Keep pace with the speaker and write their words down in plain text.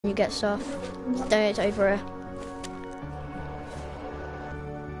you get stuff. Donate over here.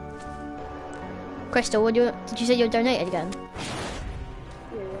 Crystal, did you say you donated again?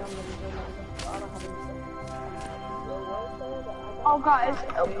 Oh guys,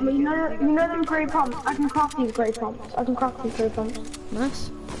 you know them grey pumps? I can craft these grey pumps. Nice.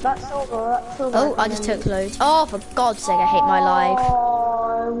 That's silver, Oh, I just took loads. Oh, for God's sake, I hate my life.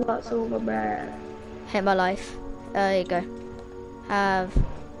 Oh, that's silver, man. Hate my life. There you go. Have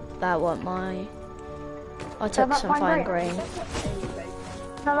that one, my... I took some fine grain.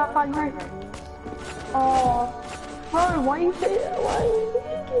 No, that fine grain. Oh, bro, why are you taking it?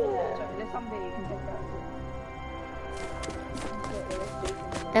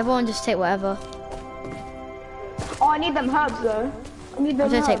 Everyone just take whatever. Oh, I need them herbs though. I'm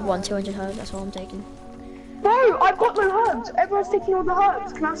gonna take 200 herbs, that's all I'm taking. Bro, I've got no herbs. Everyone's taking all the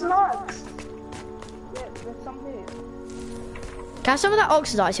herbs. Can I have some herbs? Yeah, there's some here. Can I have some of that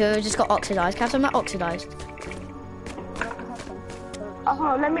oxidized? Who just got oxidized? Can I have some of that oxidized?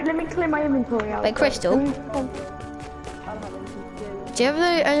 Oh, let me clear my inventory out. Wait, Crystal? Do you have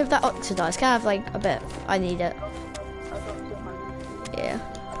any of that oxidized? Can I have like a bit? I need it. Yeah.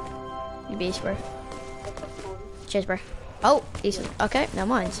 You beast, bro. Cheers, bro. Oh, decent. Okay, never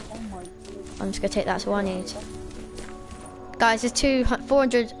mind. I'm just gonna take that, so I need. Guys, there's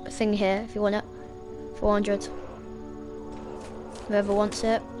 400 thing here if you want it. 400. Whoever wants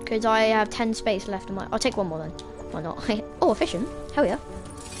it. Because I have 10 space left in my... I'll take one more then. Why not? Oh, efficient. Hell yeah.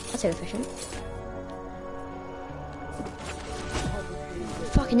 I'll take efficient.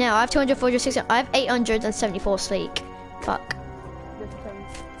 Fucking hell, I have 200, 460. I have 874 sleek. Fuck.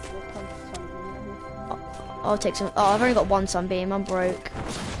 I'll take some. Oh, I've only got one sunbeam. I'm broke.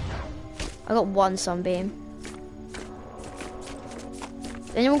 I got one sunbeam.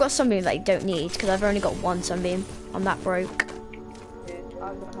 Anyone got a sunbeam that you don't need? Because I've only got one sunbeam. I'm that broke. Yeah,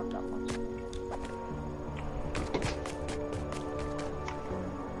 I'm gonna have that much.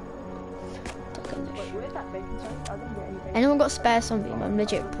 Wait, where's that bacon? Sorry, I didn't get any bacon. Anyone got a spare sunbeam? I'm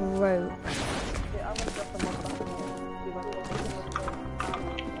legit broke. Yeah, I'm gonna drop some more stuff.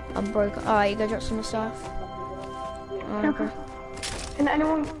 I'm broke. Alright, you go drop some more stuff. Okay. Can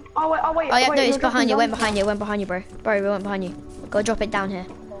anyone? Oh wait. Oh yeah, no, it's behind you. Went behind you, bro. Bro, we went behind you. Go drop it down here.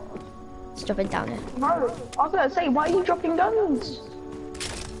 Just drop it down here. Bro, I was gonna say, why are you dropping guns?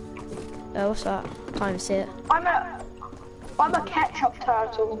 Oh, what's that? Can't even see it. I'm a ketchup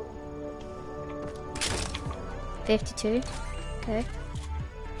turtle. 52. Okay.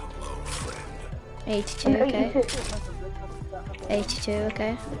 82. Okay. 82.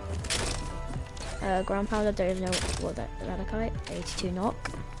 Okay. Ground powder. Don't even know what that kite. 82 knock.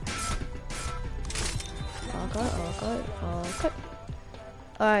 Okay.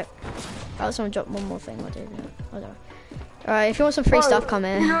 Alright. I was gonna drop one more thing. I don't know. Alright, if you want some free stuff, come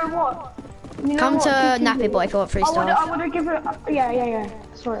here. You know what? Come to Nappy Boy if you want free stuff. I would have given it. Yeah.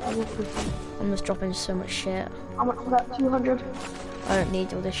 Sorry, I will free stuff. I'm just dropping so much shit. How much was that? 200. I don't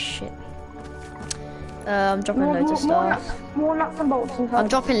need all this shit. I'm dropping loads of stuff. More nuts and bolts. I'm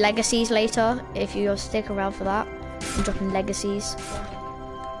dropping legacies later. If you'll stick around for that, I'm dropping legacies.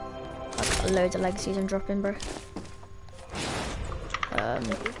 I've got loads of legacies I'm dropping, bro.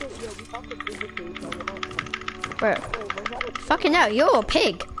 Bro, fucking hell, you're a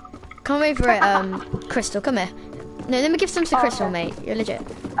pig. Come over it, Crystal. Come here. No, let me give some to Crystal, mate. You're legit.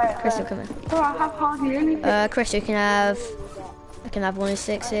 Crystal, come here. Oh, I have hardly anything. Crystal, you can have. I can have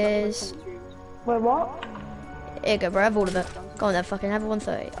 106s. Wait, what? Here you go, bro. Have all of it. Go on then, fucking have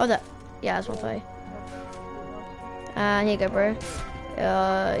 130. Oh, that. Yeah, that's 130. And here you go, bro.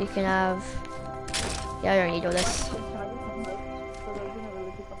 You can have. Yeah, I don't need all this.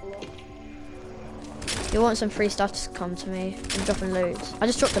 If you want some free stuff, just come to me. I'm dropping loads. I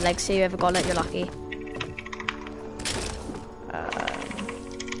just dropped the legacy. Whoever got it, you're lucky.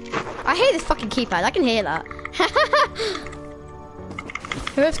 I hate this fucking keypad. I can hear that.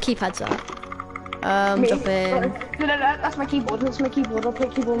 Whoever's keypad's that? Dropping. No, that's my keyboard. That's my keyboard. I'll play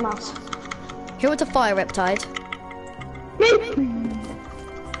keyboard and mouse. Who wants a fire riptide? Me.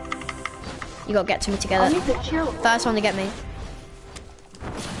 You gotta get to me together. I need to chill. First one to get me.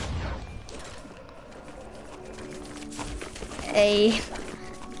 Hey,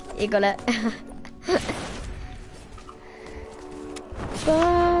 you got it.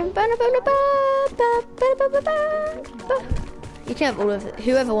 You can have all of it.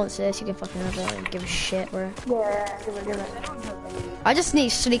 Whoever wants this, you can fucking have it. I don't give a shit, bro. Yeah, give it. I just need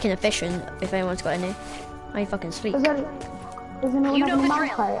sleek and efficient. If anyone's got any, I need fucking sleek. You know the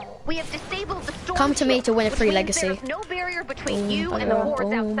drill. We have disabled the storm. Come to me to win a free legacy. There's no barrier between you and the hordes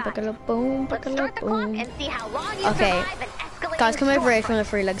outside. Let's start the clock and see how long you survive and escalate Guys, come over here if you want a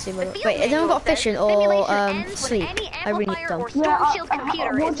free legacy. Wait, has anyone got efficient or sleep? I really need them. Yeah, Shield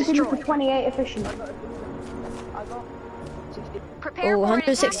computer what is did you do for destroyed. 28 efficient? I got 60. Prepare Oh, for an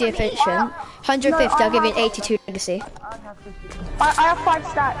 160 attack when efficient. 150, I'll give you an 82 legacy. I have 50. I have 5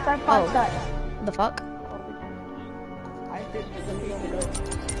 stacks. I have 5 Oh. stacks. What the fuck? I have 50. Let me go.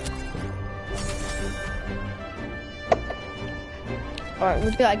 Alright,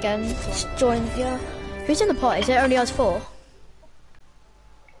 we'll do that again. Just join, yeah. Who's in the party? Is it only us 4?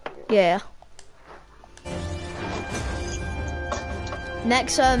 Yeah.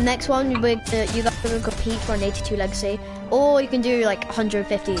 Next one, you guys will compete for an 82 legacy, or you can do like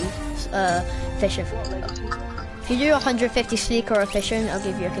 150 efficient. If you do 150 sleek or efficient, I'll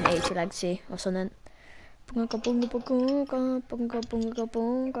give you like an 82 legacy or something.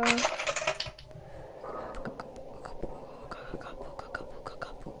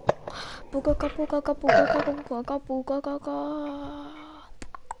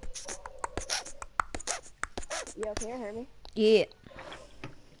 Yeah, can you hear me? Yeah.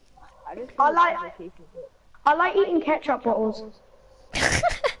 I like eating ketchup bottles.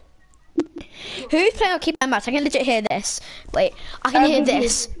 Who's playing on keypad match? I can legit hear this. Wait, I can hear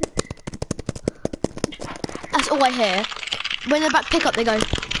this. That's all I hear. When they're about to pick up, they go.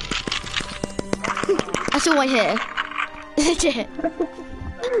 That's all I hear. Legit.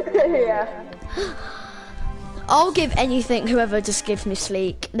 Yeah. I'll give anything whoever just gives me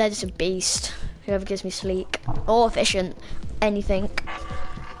sleek. They're just a beast. Whoever gives me sleek or efficient, anything.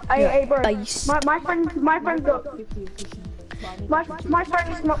 Hey, bro. Base. My friend's got 50 efficient. my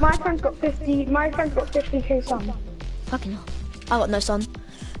friend's got 50. My friend's got 50k sun. Fucking hell. I got no sun.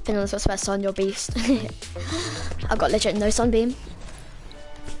 Finland's got spare sun. You're a beast. I got legit no sunbeam.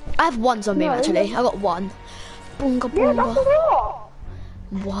 I have one sunbeam No. actually. I got one. Boonga Yeah, that's boonga. a lot.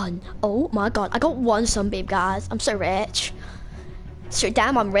 One. Oh my god, I got one sunbeam, guys. I'm so rich. So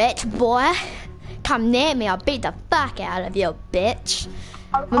damn, I'm rich, boy. Come near me, I'll beat the fuck out of you, bitch.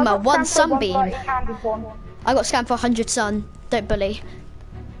 With my one sunbeam. I got scammed for 100 sun. Don't bully.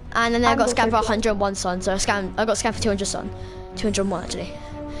 And then I got scammed for 101 sun. So I got scammed for 200 sun. 201 actually.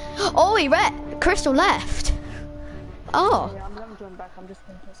 Oh, he Crystal left. Oh. Yeah, I'm gonna join back. I'm just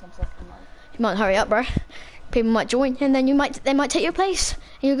gonna put some stuff in mind. You might hurry up, bro. People might join, and then they might take your place, and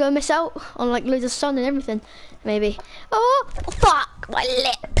you're gonna miss out on like loads of sun and everything, maybe. Oh fuck, my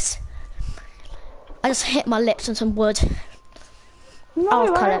lips! I just hit my lips on some wood. No,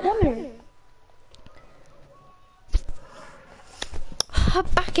 I'll I cut don't it. want it. I'm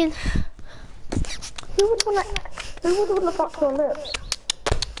back in. Who would want to fuck your lips?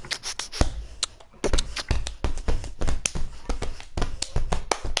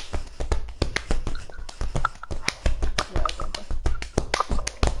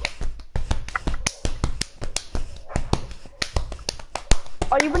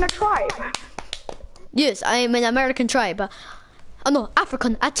 Are you in a tribe? Yes, I am an American tribe. Oh no,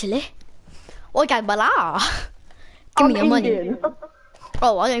 African actually. Oh god, blah. Give me your money.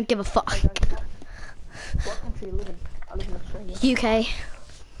 Oh, I don't give a fuck. What country you live in? I live in Australia. UK.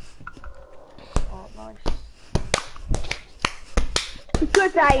 Oh, nice.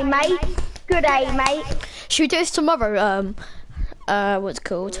 Good day, mate. Good day, mate. Should we do this tomorrow? What's it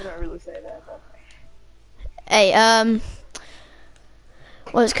called? We don't really say that, but Hey,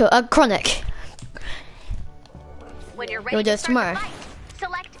 what's it called? Chronic. When you're We'll ready do to this start tomorrow. the fight,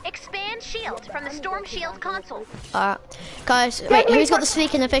 select Expand Shield from the Storm Shield console. Guys, wait, who's got the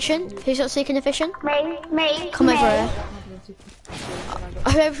sleek and efficient? Who's got sleek and efficient? Me. Come over here.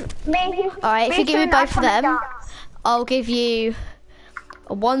 Whoever, Me. alright, if you give me both of them, I'll give you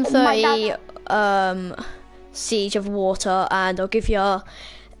a 130 Siege of Water, and I'll give you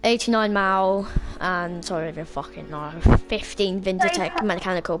 89 Mal, and sorry if you fucking know, 15 Vindertech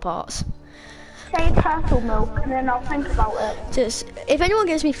mechanical parts. Say turtle milk, and then I'll think about it. Just, if anyone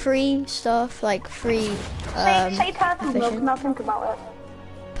gives me free stuff, like free, Say turtle milk, efficient. and I'll think about it.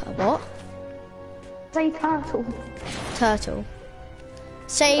 What? Say turtle. Turtle.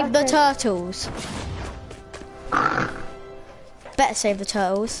 Save the Okay. turtles. Better save the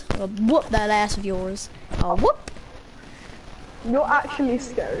turtles. Or whoop that ass of yours. Oh, whoop. You're actually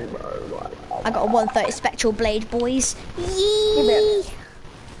scary, bro. I got a 130 Spectral Blade, boys. Give Yee. it.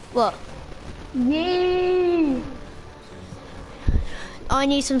 What? Yay! I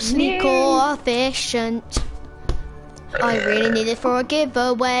need some sleek Yay. or efficient. I really need it for a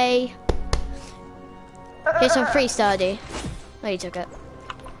giveaway. Here's some free sturdy. Oh, you took it.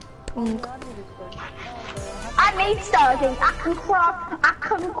 Bonk. I need starting. I can craft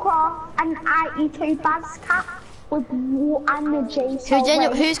an IE2 basket with war and the J.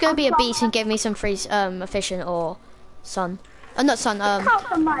 Who's going to be a beast and give me some free efficient or sun? Oh, not sun. Count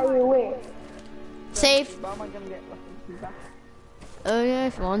the mighty way. Save. But am I gonna get like feedback? Oh yeah,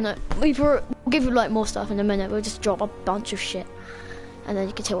 if you want. No, we'll give you like more stuff in a minute. We'll just drop a bunch of shit, and then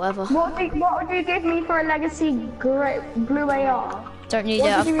you can take whatever. What would you give me for a legacy blue AR? Don't need it.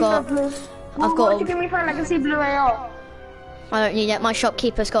 What would you I've give me for a got. blue? I've What got. would you give me for a legacy blue AR? I don't need it. My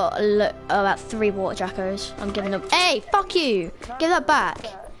shopkeeper's got about 3 water jackos. I'm giving them. Hey, fuck you! Give that back.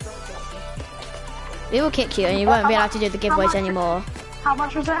 We will kick you, and you won't be allowed to do the giveaways anymore. How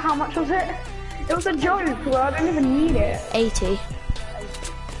much was it? How much was it? It was a joke, bro. I don't even need it. 80.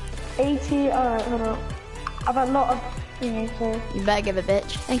 80. Alright, hold on. I've a lot of. So. You better give a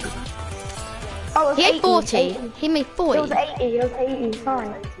bitch. Thank you. Oh, it was He 80, had 40. 80. He made 40. It was 80. It was 80.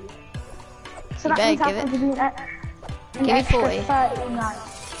 Sorry. So You that means I better have to give give you an Give me extra 40. 39.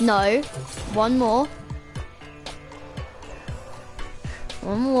 No. One more.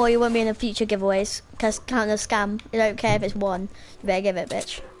 One more, you won't be in the future giveaways. Because count as scam. You don't care if it's one. You better give it,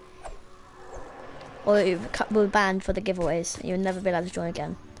 bitch. Or we'll be banned for the giveaways. You'll never be allowed to join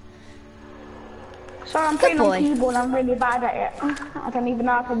again. Sorry, I'm Good playing on boy. keyboard. I'm really bad at it. I don't even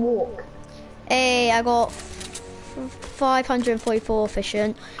know how to walk. Hey, I got 544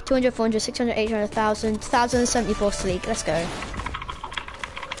 efficient, 200, 400, 600, 800, 1,000, 1,074 sleek. Let's go.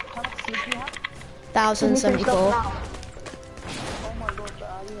 1,074. Oh my god,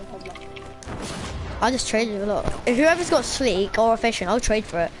 I didn't have like. I just traded a lot. If whoever's got sleek or efficient, I'll trade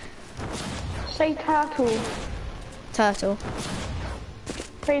for it. Say turtle. Turtle.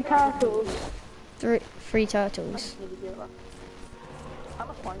 Say turtles. Three turtles. How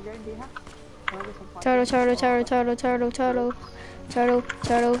much wine grain do you have? Can I get some fine Turtle, grain? turtle, turtle, turtle, turtle, turtle. Turtle,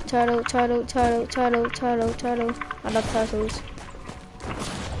 turtle, turtle, turtle, turtle, turtle, turtle, turtle. I love turtles.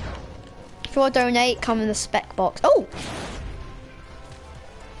 If you want to donate, come in the spec box. Oh!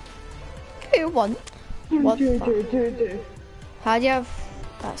 Who won? What the fuck? How do you have...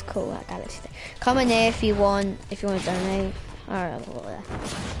 That's cool, that galaxy thing. Come in here if you want to donate. Alright,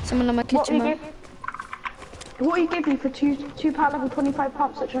 someone on my kitchen, man. What do you give me for two power level 25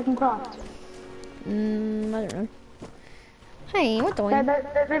 pumps which I can craft? I don't know. Hey, what doing?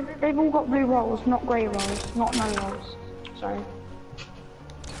 They've all got blue rolls, not grey rolls, not no rolls. Sorry.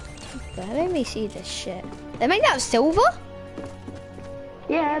 Where let me see this shit. They make that of silver?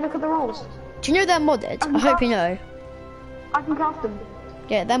 Yeah, look at the rolls. Do you know they're modded? I hope you know. I can craft them.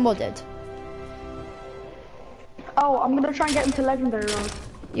 Yeah, they're modded. Oh, I'm gonna try and get them to legendary rolls.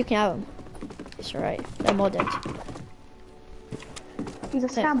 You can have them. It's alright. They're modded. He's a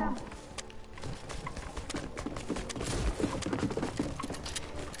scammer.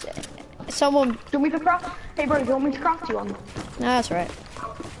 Someone... Do you want me to craft? Hey bro, do you want me to craft you one? No, that's right.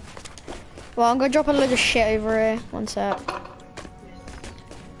 Well, I'm gonna drop a load of shit over here. One sec.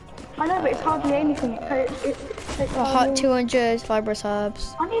 I know, but it's hardly anything. It's Hot 200 fibrous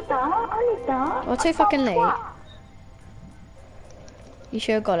herbs. I need that. I need that. Well, too fucking late. You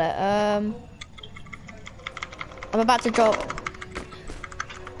should have got it. I'm about to drop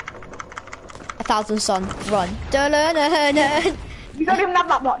 1,000 sun. Run. Dun-dun-dun-dun. You don't even have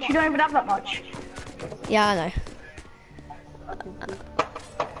that much. You don't even have that much. Yeah, I know.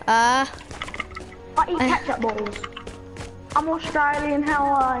 I eat ketchup balls. I'm Australian, how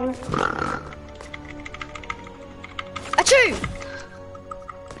are you? Achoo!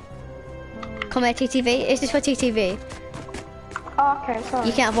 Come here, TTV. Is this for TTV? Oh, okay, sorry.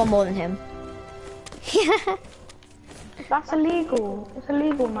 You can't have one more than him. That's illegal. It's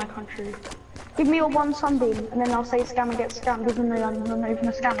illegal in my country. Give me your one sunbeam, and then I'll say scammer gets scammed, even though I'm not even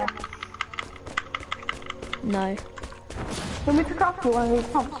a scammer. No. When we pick up one of these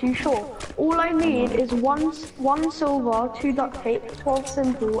pumps, you sure? All I need is one silver, 2 duct tape, 12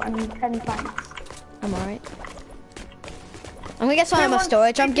 simple, and 10 planks. I'm alright. I'm gonna get some of my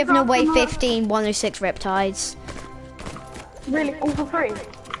storage. I'm giving away 15 106 riptides. Really? All for free?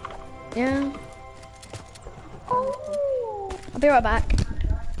 Yeah. Oh. I'll be right back.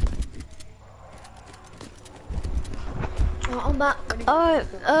 I'm back. Oh,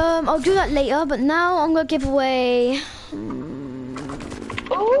 I'll do that later, but now I'm gonna give away...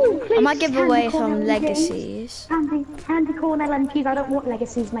 Oh, please. I might give away Candy corn some LMPs. legacies. Candy corn LMPs. I don't want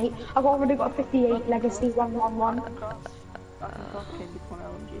legacies, mate. I've already got a 58 legacy 111.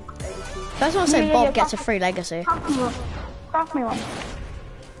 First one to say Yeah, Bob yeah, gets a free legacy. Craft me one.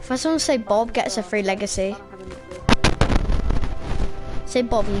 First one to say Bob gets a free legacy. Say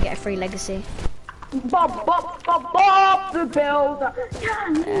Bob and you get a free legacy. Bob the Builder. I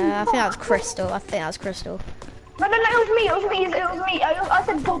think that was Crystal. I think that was Crystal. No, it was me. I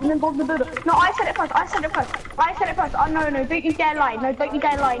said Bob and then Bob the Builder. No, I said it first. Oh, no, don't you dare lie.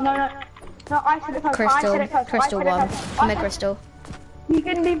 No. No, I said it first. I Crystal. said it first. Crystal I said it one. first. Come here, Crystal. You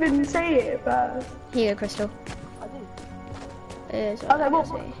didn't even say it first. Here you go, Crystal. I did. Here's I was like, what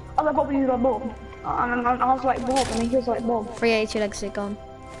Bob. I was like, Bob, you like Bob. And I was like, Bob, and he was like, Bob. 382 legacy gone.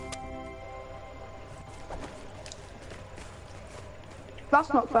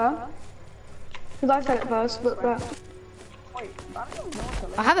 That's not fair. Because I said it first, but Wait, I don't know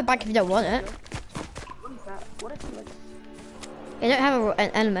what I have it back if you don't want it. what is that? What is like? You don't have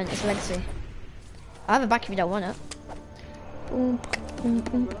an element, it's a legacy. I have it back if you don't want it. Boom, boom,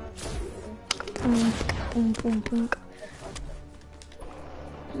 boom. Boom, boom, boom, boom.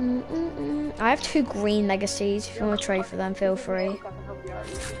 I have 2 green legacies. If you want to trade for them, feel free.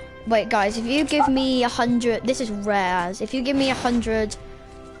 Wait, guys, if you give me 100, this is rares. If you give me 100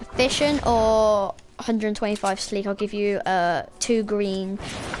 efficient or 125 sleek, I'll give you 2 green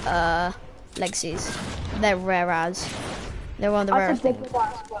legacies. They're rare as. They're one of the I rarest said things.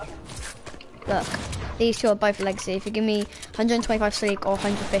 Bob twice. Look, these 2 are both legacy. If you give me 125 sleek or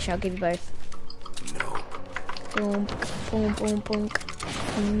 100 efficient, I'll give you both. Boom, boom, boom, boom.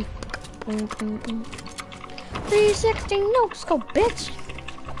 Boom, boom, boom, boom. 360, no, let's go, bitch.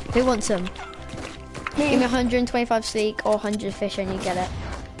 Who wants them? Give me 125 sleek or 100 efficient, you get it.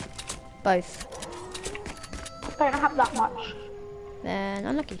 Both. Don't have that much. Then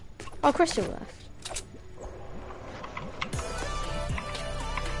unlucky. Oh, Crystal left.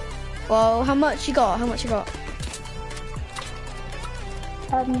 Well, how much you got? How much you got?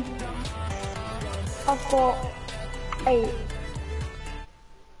 I've got 8.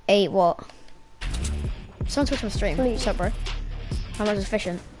 8 what? Someone touch my stream. Please. What's up, bro? How much is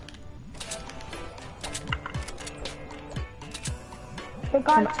efficient? The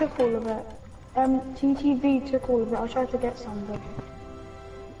guy took all of it. TTV took all of it. I tried to get some, but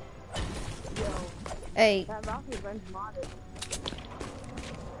 8. That mouse is very modded.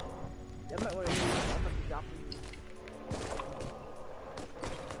 I might want to use how much drop.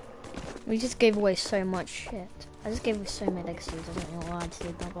 We just gave away so much shit. I just gave away so many legacies. I don't know why I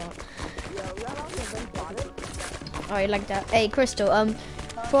did that, but... Yeah, that mouse is very modded. Oh, you like that? Hey, Crystal,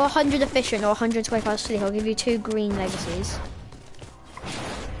 for 100 efficient or 125 sleek, I'll give you 2 green legacies.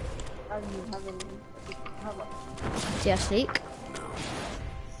 I don't have any. Yeah, sleek.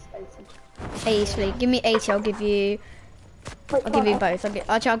 Spicy. 80 sleek. Give me 80, I'll give you... wait, I'll give you both.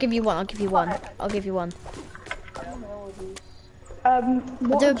 Actually, I'll give you one. I'll give you one. I'll give you one. I don't know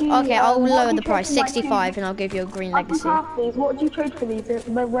what these. Okay, I'll lower the price. 65, and I'll give you a green I can legacy. half these. What do you trade for these?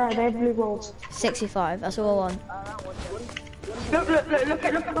 They're rare. They have blue rolls. 65. That's all I want. Look at the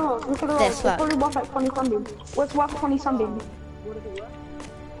rolls. Look at the rolls. This They're one. probably worth like 20 sunbeam. What's worth 20 sunbeam? What is it worth?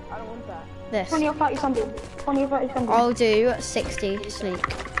 I don't want that. This. 20 or 30 sunbeam. 20 or 30 sunbeam. I'll do 60 sleek.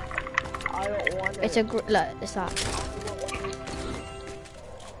 I don't want it. It's a look. It's that.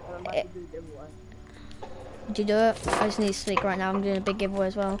 I'm about to do giveaway. Did you do it? I just need sleek right now. I'm doing a big giveaway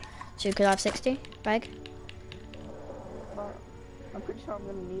as well. So could I have 60 bag? But I'm pretty sure I'm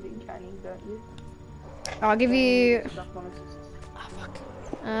gonna need it in Chinese, don't you? I'll give you. Stuff on it. Oh, fuck.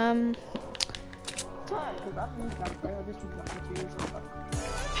 Because I think I'm fair. I just need materials and stuff.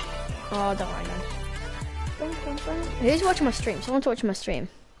 Oh, don't worry, man. Who's watching my stream? Someone's watching my stream.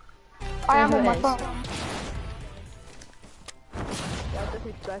 I am who on it my is. phone. That's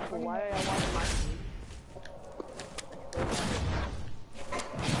disrespectful. Why are I watching my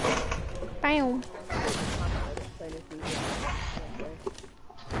Bam.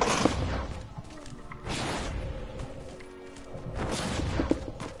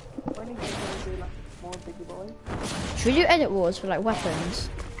 Should we do edit wars for like weapons?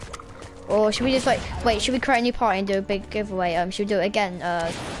 Or should we just like, wait, should we create a new party and do a big giveaway? Should we do it again?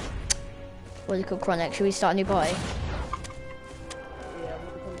 What is it called, Chronic? Should we start a new party?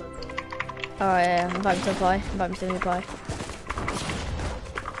 Alright, yeah, invite me to the party. Invite me to the new party.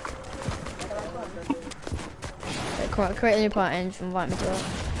 Okay, create a new party and invite me to it.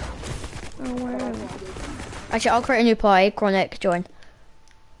 Oh, wow. Actually, I'll create a new party. Chronic, join.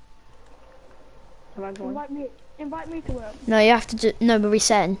 Invite me to it. No, you have to do, no, but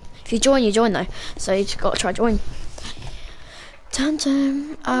resetting. If you join though. So you just gotta try join. Dun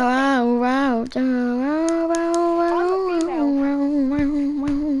dun,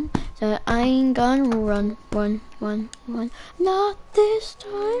 so I ain't gonna run, not this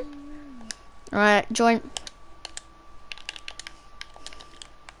time. Alright, join.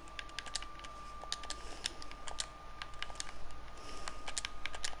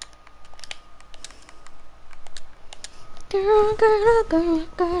 Girl.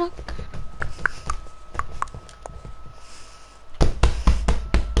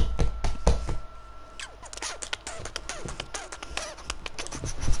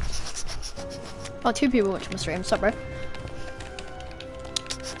 Oh, 2 people watching my stream. What's up, bro?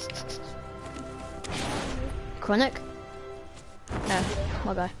 Chronic? No,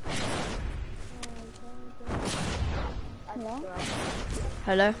 my guy. Hello?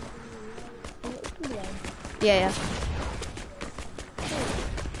 Hello? Yeah.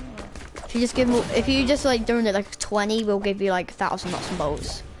 If you just like doing it like 20, we'll give you like 1,000 nuts and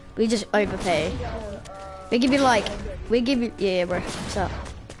bolts. We just overpay. We give you, yeah, bro. What's up?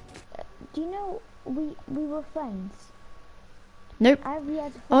 Do you know we were friends? Nope.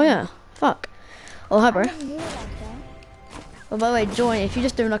 Oh yeah. Fuck. Oh hi, bro. Well, by the way, join. If you're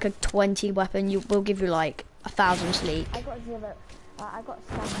just doing like a 20 weapon, we'll give you like 1,000 sleek. I got 0. I got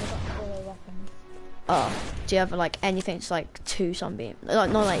 0 weapons. Oh, do you have like anything that's like 2 sunbeam?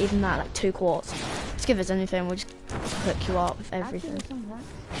 Like not like even that, like 2 quartz. Just give us anything. We'll just hook you up with everything.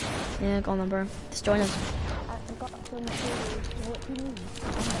 Yeah, go on then, bro. Just join us. I got some what do you need?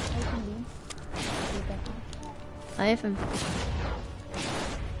 I have him.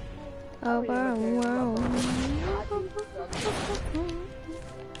 Oh wow.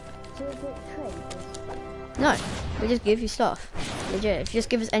 So is it trade? No, we just give you stuff. Legit. If you just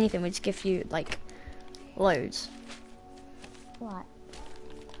give us anything, we just give you like loads. Right.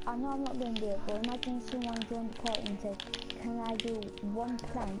 I know I'm not being real, but imagine someone joined the party and said, "Can I do 1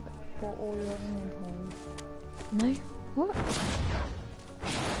 plank for all your inventories?" No. What?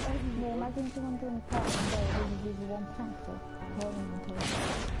 No, imagine someone joined the party and said, "Will you give you 1 plank for all inventory?"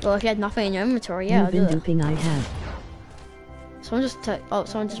 Well, if you had nothing in your inventory, yeah, I'll do You've it. been duping, I have. Someone just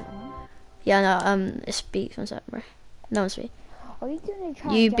someone just. Yeah, no. It speaks. One sec, bro. No one speak. Are you doing a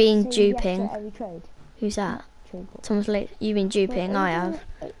challenge? You've been to say yes duping. to every trade? Who's that? Trade. Someone's late. You've been duping. Wait, I are you have.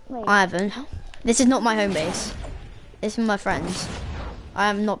 doing- wait. I haven't. This is not my home base. This is my friends. I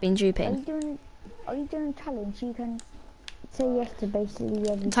have not been duping. Are you doing a challenge? You can say yes to basically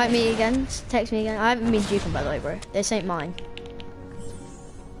every Type me again. Text me again. I haven't been duping, by the way, bro. This ain't mine.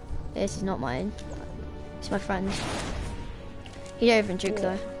 This is not mine. It's my friend's. He don't even dupe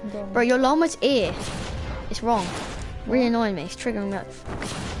though. Bro, your llama's ear. It's wrong. Really annoying me. It's triggering me.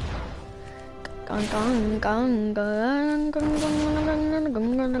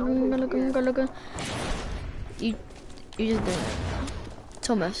 You just do it.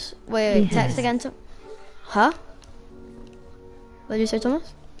 Thomas. Wait, He text has. again to Huh? What did you say,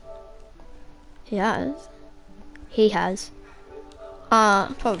 Thomas? He has. He has.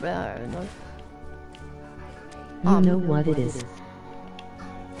 Probably, I don't know. You know what it is.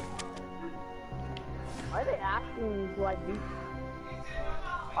 Why are they asking like me?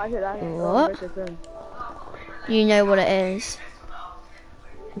 Why is it asking? What? You know what it is.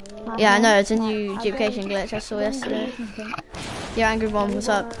 Yeah, I know, it's a new duplication glitch I saw yesterday. You're angry one, what's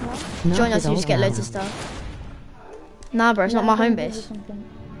up? Not Join us, at you all just get loads of now. stuff. Nah, bro, it's not my home base.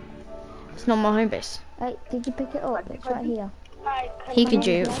 It's not my home base. Hey, did you pick it up? It's right here. He can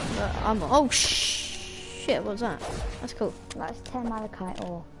dupe, but I'm. Oh shit! What's that? That's cool. That's 10 malachite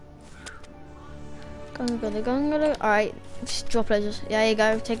ore. Alright, just drop loads of. Yeah, you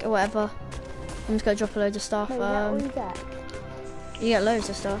go. Take it, whatever. I'm just gonna drop a load of stuff. Wait, is that all you get? You get loads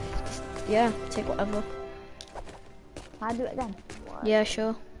of stuff. Just, yeah, take whatever. I'll do it then. Yeah,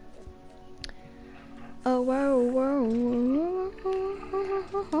 sure. Oh wow.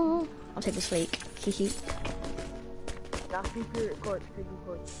 I'll take this leak. Hee. Now secret court.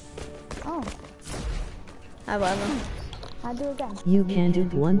 Oh, Whatever. I'll do it again. You can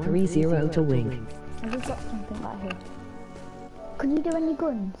dupe 130 to wing. I just got something right here. Can you do any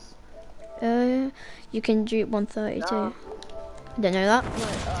guns? You can dupe 132. Didn't know that. Like,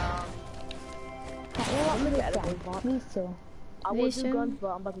 what about this then? These two. I Me would do too. guns, but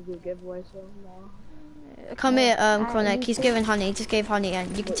I'm about to do a giveaway, so no. Come here, Chronic. He's giving honey. Just gave honey,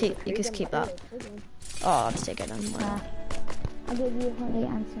 and you can take. You can just keep that. Oh, I'll just take it then. Whatever. I'll give you honey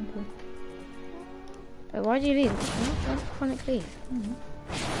and simple. Wait, why did you leave? Why did Chronic leave?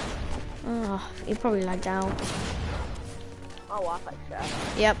 Oh, he probably lagged out. My Wi-Fi shot.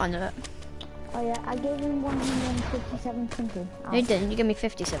 Yep, I know it. Oh yeah, I gave him 157 simple. No, you didn't. You gave me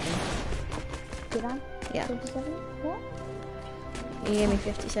 57. Did I? Yeah. 57? What? You gave me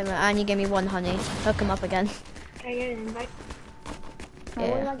 57, and you gave me 1 honey. Hook him up again. Now, what do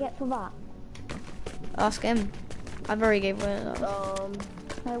Yeah. I get for that? Ask him. I've already gave away that.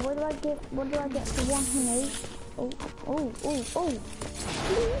 What do I get for 1 honey? Oh.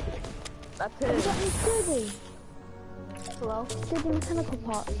 That's You it. got me sturdy. Hello? Sturdy mechanical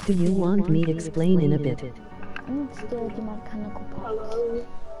parts. Do you want me to explain in a bit? I need sturdy mechanical parts.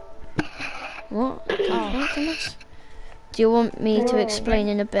 What? Oh, Thomas? Do you want me to explain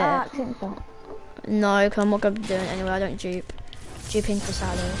in a bit? Ah, think that. No, 'cause I'm not going to be doing it anyway. I don't dupe. Duping for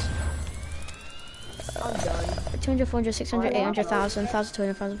salaries. I'm done. 200, 400, 600, 800, 1,000,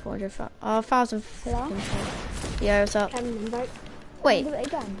 1,200, 1,400, 1,000. Hello? Yeah, what's up? Can invite. Wait, Do it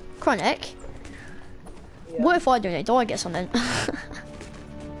again. Chronic? Yeah. What if I donate? Do I get something? What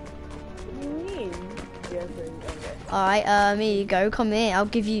do you mean? Yes, okay. Alright, here you go. Come here. I'll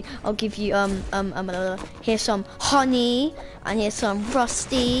give you, here's some honey, and here's some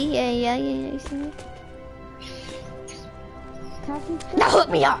rusty. Yeah. Can I see Now hook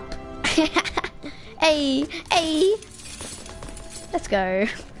me up! Hey. Let's go.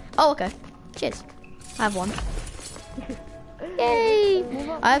 Oh, okay. Cheers. I have one. Yay!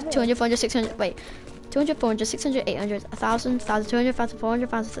 I have 200, 400, 600, wait. 200, 400, 600, 800, 1,000, 1,200,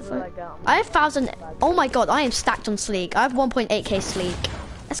 1,400, 1,600. I have 1,000. Oh my god, I am stacked on sleek. I have 1.8k sleek.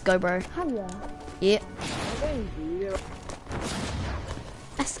 Let's go, bro. Have you? Yeah.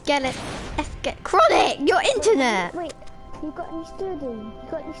 Let's get it. Chronic, your internet! Wait, you got any sturdy?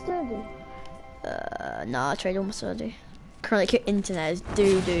 Nah, I trade almost already. Chronic, your internet is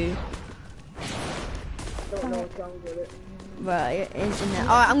doo-doo. Don't know what's wrong with it. Right, your internet.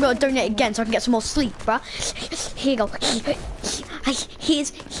 Alright, I'm gonna donate again so I can get some more sleep, bruh. Here you go.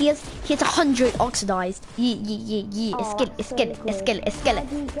 Here's 100 oxidized. Yeah. Oh, Let's that's get it. so Let's good. get it. How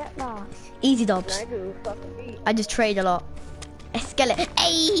do you get that? Easy dubs. I do fucking eat. I just trade a lot. Escalate.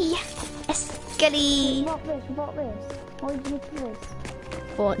 Hey! Escalate. What this? What did you do for this?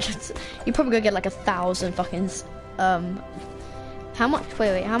 400. You're probably gonna get like 1,000 fucking. How much?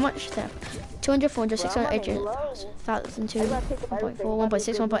 Wait. How much? There. 200, 400, 600, 800, 1,000, 2, 1.4,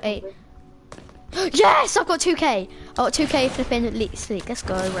 1.6, 1.8. Yes! I've got 2k! I got 2k flipping elite sleek. Let's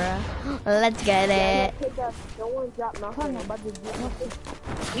go, bro. Let's get it. No one dropped nothing. I'm about to do nothing.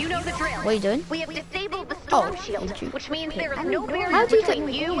 You know the drill. What are you doing? We have disabled the storm Oh, shield, you- which means there is no How barrier do you between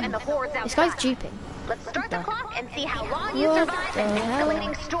think- you and the hordes This guy's outside. duping. Let's start the clock and see how long you What survive the an hell?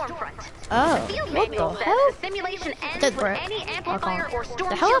 escalating stormfront. Oh, The field what manual the says hell? the simulation ends Dead when brick. any I amplifier can't. or storm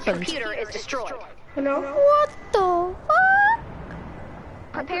The hell shield happened? computer is destroyed. What the fuck?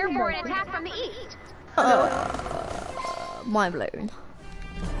 Prepare for an attack from the east. Mind blown.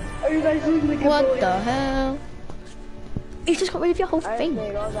 Are you guys doing the What giveaway? the hell? You just got rid of your whole I thing.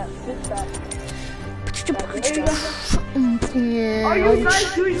 made all that shit back. Are you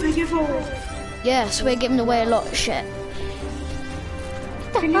guys doing the giveaway? Yes, we're giving away a lot of shit.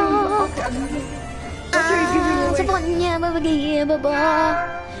 Can you? Okay, what are you giving away?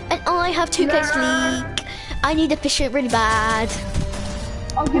 And I have 2k sleek. I need a efficient really bad.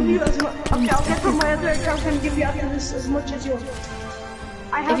 I'll give you as much. Okay, I'll get from my other account and give you after this as much as you want.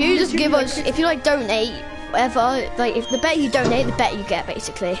 If you just give us, if you like donate, whatever, like if the better you donate, the better you get,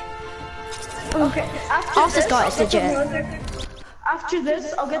 basically. Okay, Ask this guy, it's legit. After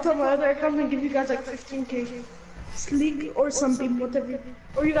this, I'll get on my other account and give you guys like 15k. Sleek or Sunbeam, whatever.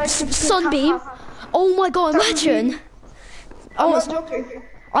 Or you guys can just Sunbeam? half. Oh my god, imagine! I'm Oh, not joking.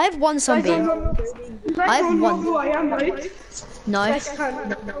 I have one You guys don't sunbeam. know- you guys I have don't know one. who I am, right? You No. guys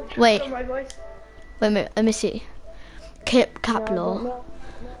can't. Wait. Know my voice. Wait a minute, let me see. Caplaw.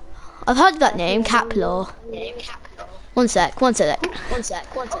 I've heard of that name, Caplaw. One sec.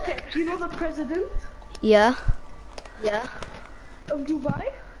 Okay, you know the president Yeah. of Dubai?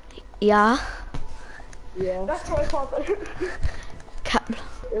 Yeah. Yeah. That's my father. Caplaw.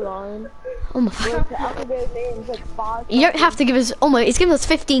 Elon. Oh my god. The alphabet names like 5. You don't have to give us, oh my, it's giving us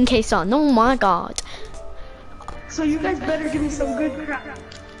 15k sun. Oh my god. So you guys better give me some good crap.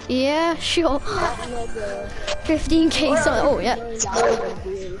 Yeah, sure. 15k sun. Oh yeah.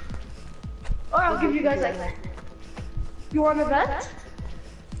 Or I'll give you guys like. You want to bet?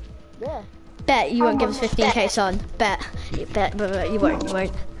 Bet you won't give us 15k sun. Bet. You bet, but you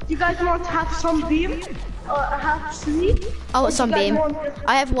won't. You guys want half Sunbeam? Half Sleep? I want sunbeam.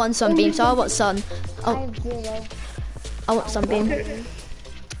 I have one sunbeam, so I want sun. I have 0. I want sunbeam. Okay.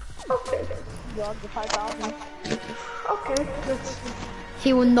 Okay. That's...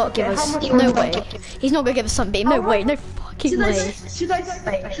 He will not give us. No way. He's not gonna give us sunbeam. No way. No fucking way. Should I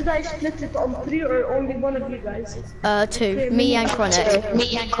split it on 3 or only one of you guys? 2. Me and Chronic.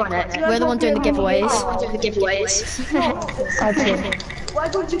 We're the one doing the giveaways. Why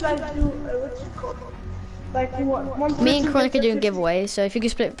don't you guys do what's it called? Like one Me and person Chronic are gets doing 50. giveaways, so if you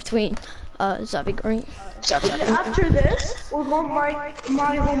could split between, that'd be great. After this, we'll go my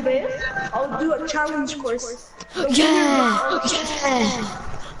home base. I'll do a challenge course. Yeah.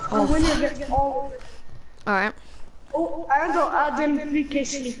 The winner gets all. Alright. Oh, and I'll add in 3k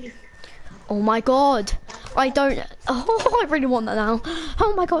sleep. Oh my god. I don't. Oh, I really want that now.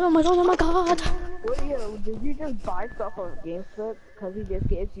 Oh my god. Well, yo, did you just buy stuff on GameStop because he just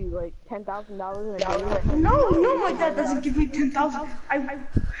gives you like $10,000 in a game? No, my dad doesn't give me 10,000.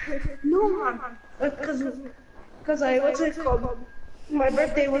 No, man. Because what's it called? My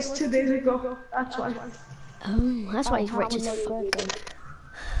birthday was 2 days ago. That's why. Oh, that's why he's rich as Happy fuck. birthday.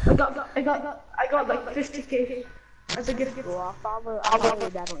 I got like 50k as a gift. Well, I'll follow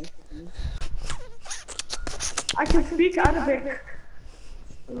that on Instagram. I can speak Arabic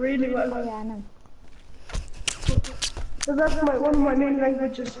really Oh, well. yeah, I know. So that's one of my main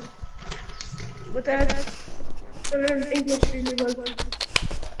languages. But I learn English really well.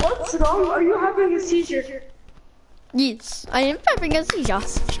 What's wrong? Are you having a seizure? Yes, I am having a seizure.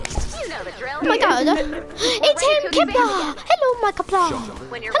 You know the drill. Oh my god. It's him, Kipla! Hello, my Kipla!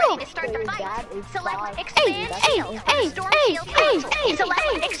 When you're Hello. ready to start the fight, select Hey, expand hey, shield from hey, the storm hey, shield hey, console. hey, Select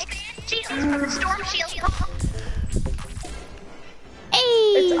hey. expand shield from the storm shield console.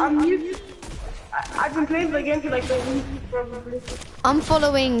 Hey! I'm new. I've been playing the game for like a week probably. I'm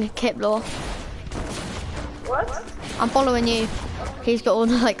following Kipla. What? I'm following you. He's got all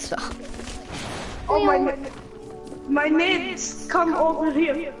the like stuff. Oh my mates, come over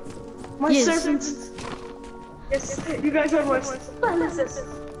here. My Yes. servants. Yes, you guys are my. What the hell is this?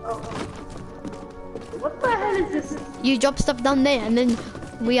 Oh. What the hell is this? You drop stuff down there and then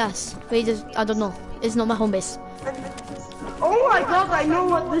we just, I don't know. It's not my home base. Oh my god, I know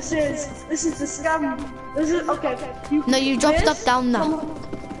what this is. This is a scam. This is okay. No, you drop this, stuff down there.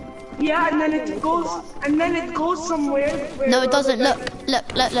 Yeah, and then it goes somewhere. Where No, it doesn't. Look.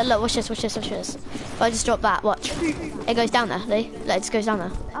 Watch this. If I just drop that, watch. It goes down there. Lee. Look, it just goes down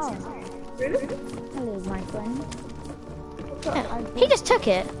there. Oh, Really? hello, my friend. Yeah. He just took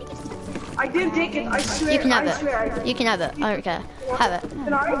it. I didn't take it. I swear. You can have I swear I it. did. You can have it. I don't care. Have it.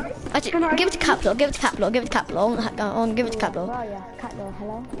 Can I? Actually, give it to Caplo. Give it to Caplo. Give it to Caplo. I want to give it to Caplo. Oh, yeah, cat door,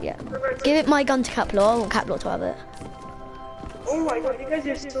 hello. Yeah. Give it my gun to Caplo. I want Caplo to have it. Oh my god, you guys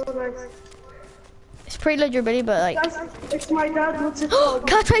are so nice. It's pretty legendary, but like. Guys, it's my dad. What's it called?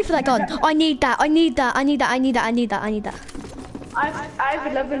 Can I trade for that gun? I need that. I have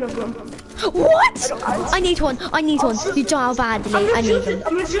 11 of them. What? I need one. You don't know how badly I'm I gonna need shoot them. it.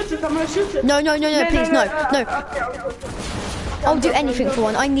 I'm gonna shoot it. No, please, no. Okay. I'll do anything for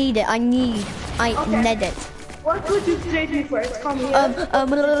one. I need it. I need it. What would you trade me for? It's coming here. I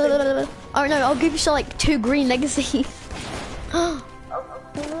don't know. I'll give you some like 2 green legacies.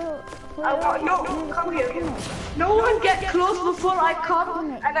 No, come here. No one get close before I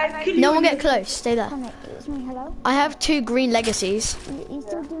come and I kill you. No one get close. Stay there. Sonic, it's me, hello. I have 2 green legacies. You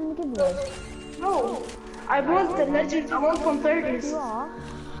still doing the giveaway? No, I want the legend. I want from 30s. You are?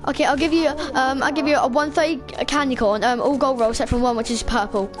 Okay, I'll give you a 130 candy corn. All gold rolls except from one which is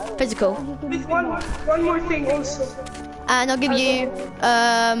purple, physical. With one more thing also. And I'll give you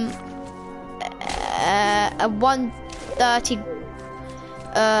a 130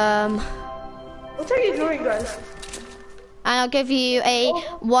 What are you doing, guys? and I'll give you a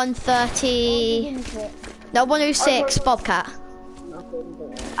 130 no 106 bobcat.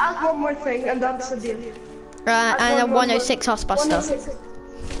 Add one more thing and that's the deal. And a 106 hossbuster. 106.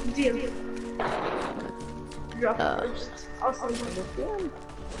 Deal. Drop first. Awesome.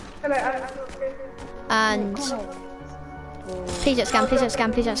 Can I add? And please don't scam.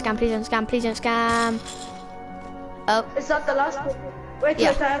 Oh, Is that the last one? Wait,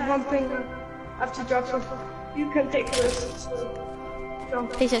 Yeah. wait, I have one thing. I have to drop something. You can take this. No.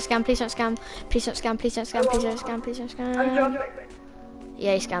 please don't scam. I'm dropping.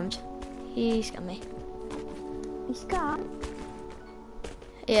 Yeah, he scammed. He scammed me. You scar?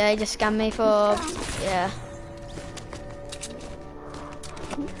 Yeah, he just scammed me for, yeah.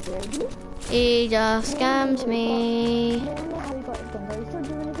 He just scammed me. I don't know how you got it done, but you still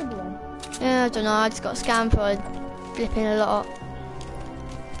doing the giveaway? Yeah, I don't know, I just got scammed for flipping a lot.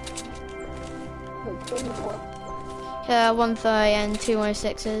 Yeah, 130 and 2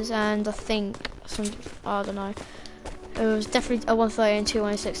 106s, and I think I don't know. It was definitely a 130 and 2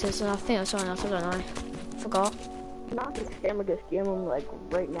 106s, and I think it was something else, I don't know. Forgot. Not the scammer, just scam him like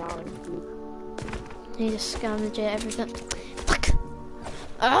right now. He just scammed legit everything. Fuck!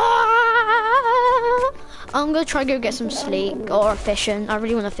 Ah! I'm gonna try to go get some sleep or a fishing. I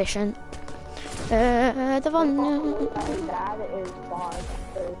really want a fishing. The one. That is fine.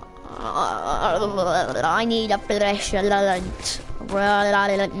 I need a fishing.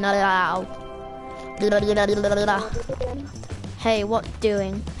 Hey, what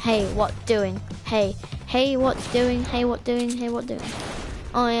doing? Hey, what doing?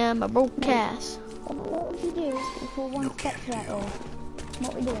 I am a broadcast. What would you do if we want Spectre at all?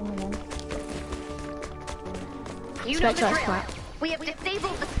 What we doing with him? You know the Spectre drill. crap. We have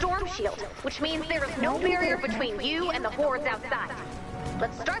disabled the storm shield, which means there is no barrier between you and the hordes outside.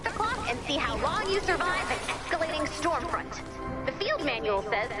 Let's start the clock and see how long you survive an escalating storm front. The field manual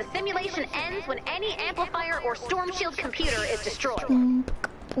says the simulation ends when any amplifier or storm shield computer is destroyed. Boom,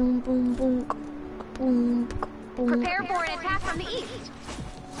 boom, boom, boom, boom, boom. Prepare for an attack from the east.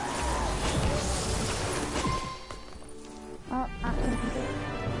 Oh, I can do it.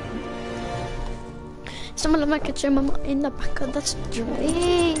 Someone like a gym in the back of the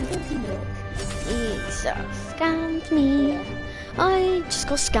street. He's so scammed me. I just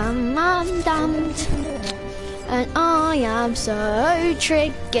got scammed and damned. And I am so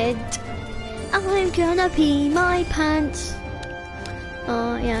triggered. I'm gonna pee my pants.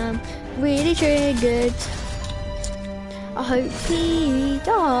 I am really triggered. I hope he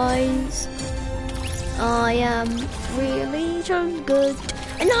dies. I am really triggered.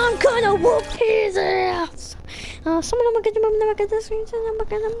 And I'm gonna whoop his ass. Someone am gonna remember the screens and I'm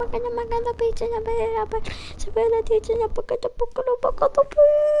gonna beat in a bit. So when I teach in a book at the book of the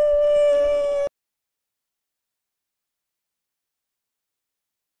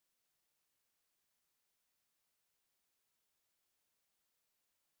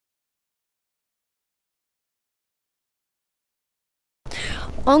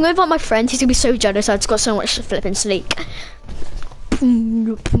I'm gonna invite my friend. He's gonna be so jealous. I've got so much flipping sleek. Now,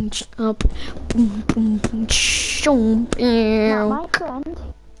 my friend,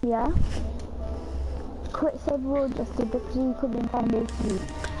 yeah, quit several just to because he couldn't find his sleep.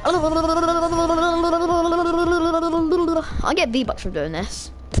 I get V-Bucks from doing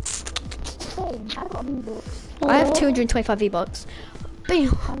this. Hey, I got V-Bucks. I have 225 V-Bucks.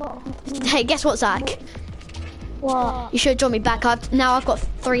 Boom. Hey, guess what, Zach? What? You should join me back. Now I've got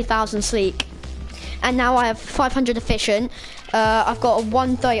 3,000 sleek. And now I have 500 efficient. I've got a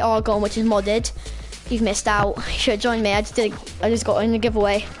 130 argon, which is modded. You've missed out. You should have joined me. I just got in the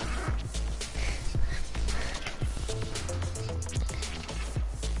giveaway.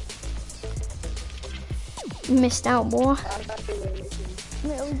 You missed out, boy.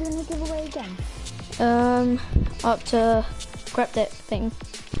 Wait, are we doing a giveaway again? Up to grab that thing.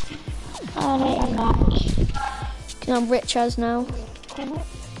 Alright, I'm back. Cause I'm rich as now.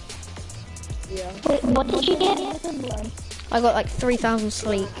 Yeah. Wait, what did you get? I got like 3,000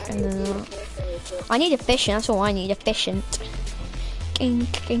 sleek, and then I need efficient. That's all I need. Efficient. Ging,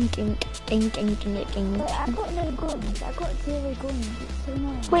 ging, ging, ging, ging, ging, ging. Wait, I got no guns. I got 0 guns. It's so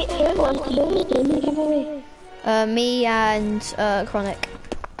nice. Wait, who was doing the giveaway? Me and Chronic.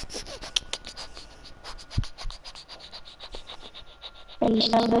 Are you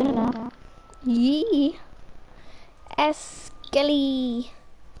still doing that? Yee. Eskelly.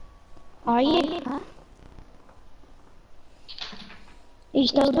 Are you? Huh? Are you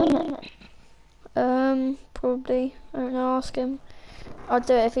still doing it? Probably. I don't know. Ask him. I'll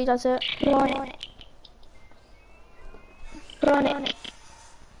do it if he does it. Run it. Run it.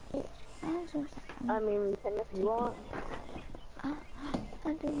 I mean, we can if you want.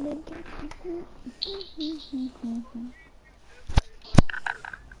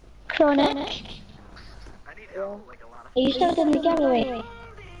 Chronic. Yeah, Are you still doing the giveaway?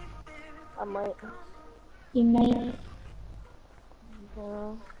 I might. You might.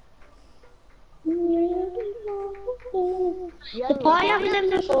 Yeah, The part I was in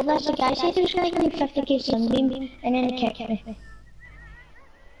before, that's the guy said he was going to give me 50k sunbeam, and then he kicked me.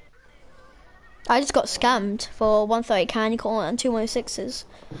 I just got scammed for 130 candy corn and 2 106s.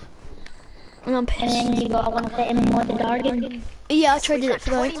 And I'm And pissed. then he got 130 modded Argon. Yeah, I We've traded got it for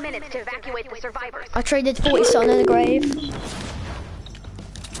 20 those. minutes to evacuate the survivors. I traded 40 sun in the grave.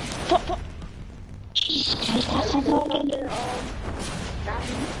 Jesus Christ, that's an Argon. Now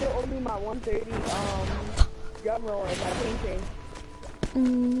you still owe me my 130 drum roll and my painting.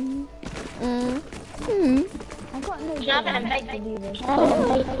 I got no guns to do this.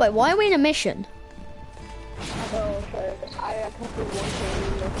 Wait, why are we in a mission? Oh, sorry. I completed one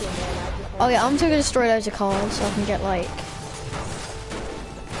training mission and I just Oh yeah, I'm just gonna destroy loads of cars so I can get like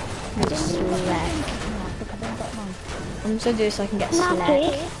slack. I'm just gonna do this so I can get slack.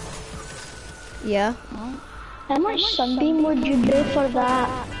 Okay. Yeah. How much sunbeam would you do for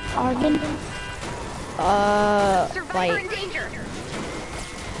that Argon? Survivor Like in danger.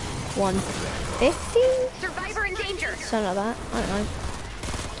 150? Survivor in danger. Something like that. I don't know.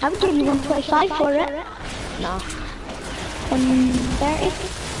 I would give you 125 for it. Nah. 130?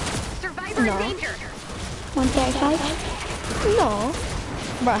 Survivor No. in danger. 135? No.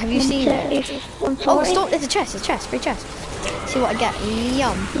 Right, have you seen it? 140? Oh, stop! There's a chest. There's a chest. Free chest. See what I get.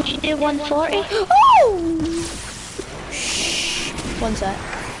 Yum. Would you do 140? Oh! Shh. One sec.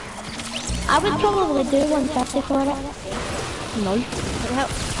 I would probably do 150 for it. No.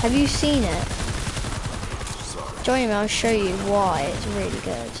 Have you seen it? Join me, I'll show you why it's really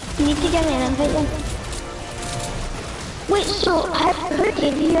good. You need to get in and fight them. Wait, so I've heard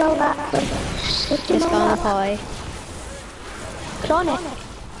you know that. Just gone high. Chronic.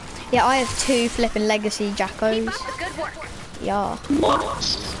 Yeah, I have 2 flipping legacy Jackos. Good work. Yeah.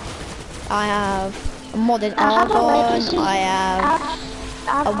 What? I have a modded Argon. I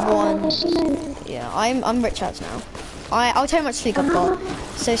have a 1. Yeah, I'm rich as now. I'll tell you how much sleek I've got.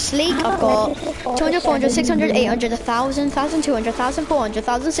 So sleek I've got 200, 400, 600, 800, 1,000, 1,200, 1,400,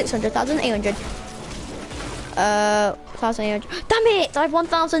 1,600, 1,800. 1,800. Damn it! I have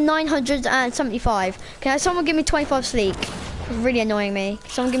 1,975. Can someone give me 25 sleek? It's really annoying me.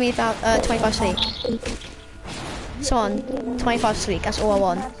 Someone give me 25 sleek. Someone, 25 sleek. That's all I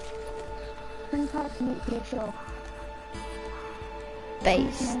want.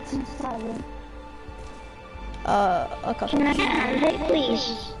 Base. Okay. Can I have it,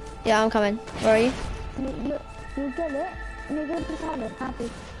 please? Yeah, I'm coming. Where are you? You get it, and you're going to silent, happy.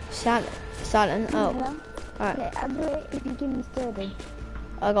 Silent. Oh. Yeah. Alright. Okay, I'll do it if you give me sturdy.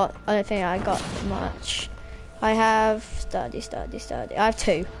 I don't think I got much. I have sturdy. I have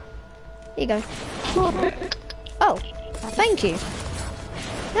 2. Here you go. Oh, thank you.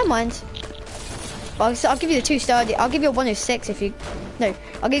 Never mind. Well, I'll give you the 2 sturdy. I'll give you a 106 if you... No,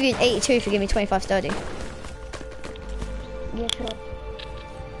 I'll give you an 82 if you give me 25 sturdy. Yeah, sure.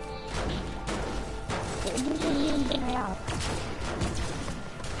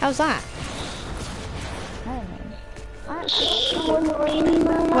 How's that? I don't know.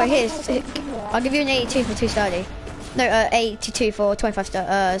 Wait, here's... I'll give you an 82 for 2 sturdy. No, 82 for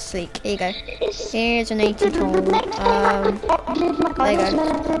 25 sleek. Here you go. Here's an 82. There you go.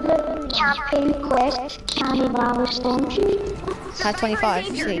 Campaign quest, Cannibal Stone. Have 25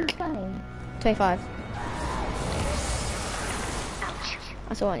 sleek. 25.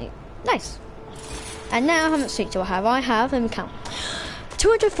 That's all I need. Nice. And now how much sleek do I have? I have, let me count.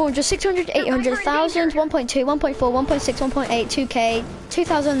 200, 400, 600, 800, 1,000, 1.2, 1.4, 1.6, 1.8, 2K,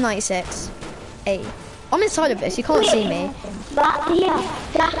 2,096. 8. I'm inside of this, you can't see me. But yeah,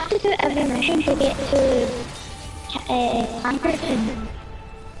 you have to do every mission to get to Anchorton.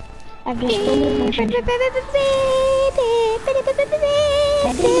 Every single mission. I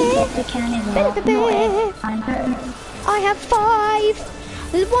didn't get to Cannibal. No, Anchorton. I have 5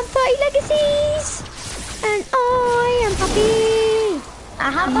 130 legacies, and I am happy. I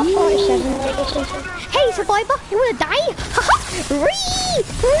have a 47 legacies. Hey, survivor, you wanna die? Haha! Ree!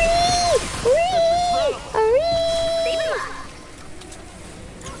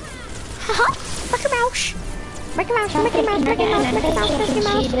 Haha! Mickey Mouse! Mickey Mouse! Mickey Mouse! Mickey Mouse! Mickey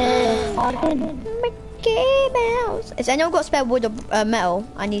Mouse! Mickey Mouse! Has anyone got spare wood or metal?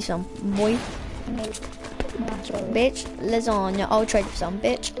 I need some. Boy. Bitch, lasagna. I'll trade for some.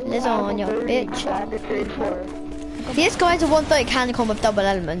 Bitch, lasagna. Bitch. This guy's a 130 Canicon with double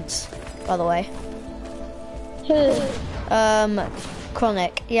elements, by the way. Who?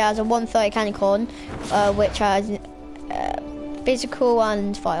 Chronic. Yeah, has a 130 Canicon, which has physical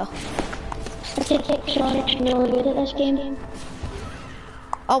and fire. I think Sonic's really good at this game.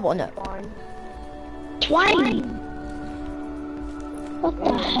 I want it. Twine! What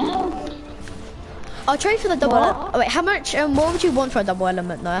the hell? I'll trade for the double. Oh, wait, how much? What would you want for a double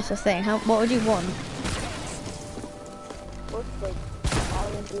element? No, that's the thing. What would you want?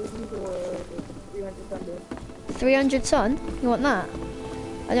 300 sun? You want that?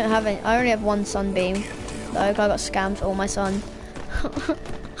 I don't have any. I only have 1 sunbeam. Like, I got scammed for all my sun.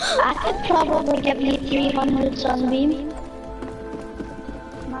 I could probably give you 300 sunbeam.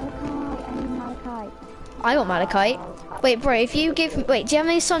 Malachite. I got malachite. Wait, bro, if you give... Wait, do you have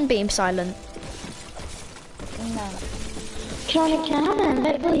any sunbeam, Silent? No. Chronic, can I have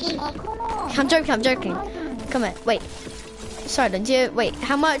it, please? I'm joking. Come here. Wait. Silent, wait,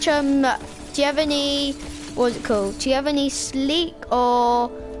 how much, do you have any... What's it called? Do you have any sleek or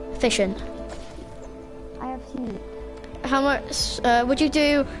fishing? I have sleep. How much, would you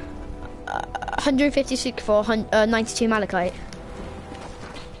do 150 sleek for 92 malachite?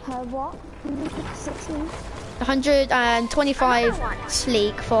 What? 160? 125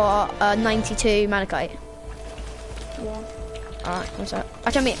 sleek for 92 malachite. Yeah. Alright, what's that?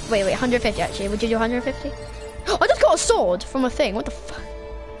 Actually, wait, 150 actually. Would you do 150? I just got a sword from a thing. What the fuck?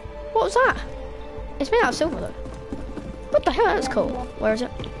 What was that? It's made out of silver though. What the hell? That's cool. Where is it?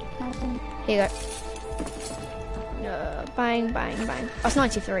 Here you go. Bang, bang, bang. That's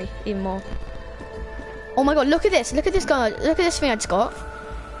 93, even more. Oh my god, look at this. Look at this guy. Look at this thing I just got.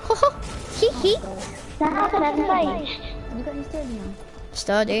 Hee hee. That happened at the fight. You got any sturdy now?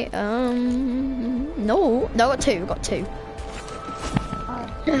 Sturdy. No. No, I got 2.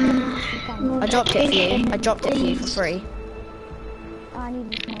 I dropped it for you. I dropped it for you for free. I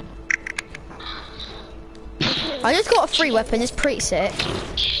need this more. I just got a free weapon. It's pretty sick.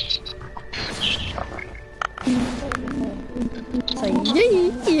 So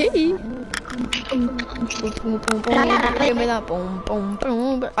yay. Give me that boom, boom,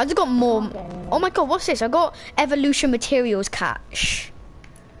 boom. I just got more. Oh my god, what's this? I got evolution materials cache.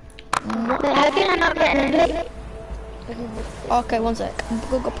 How can I not get an invite? Okay, one sec.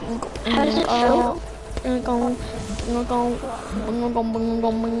 How does it show? Simple.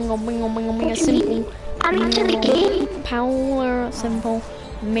 I'm into the game. Powder, simple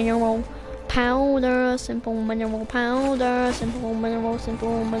mineral. Powder, simple mineral powder, simple mineral,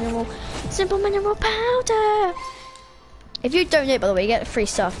 simple mineral, simple mineral powder. If you donate, by the way, you get free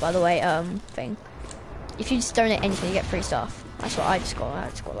stuff. By the way, thing. If you just donate anything, you get free stuff. That's what I just got. I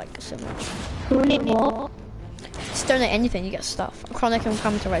just got like so much. Donate what? Just donate anything, you get stuff. Chronic and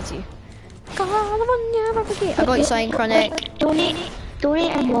come to res you. I got you something, Chronic. Donate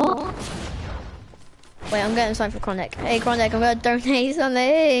and what? Wait, I'm getting something for Chronic. Hey, Chronic, I'm gonna donate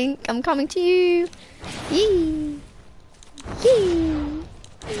something. I'm coming to you. Yee. Yee.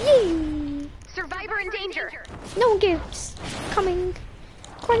 Yee. Survivor in danger. No gifts. Coming.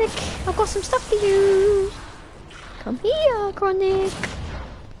 Chronic, I've got some stuff for you. Come here, Chronic.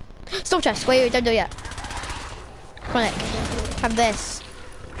 Stop chest. Wait, don't do it yet. Chronic, have this.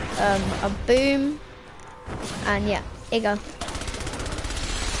 A boom. And yeah, here you go.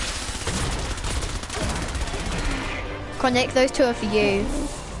 Chronic, those two are for you.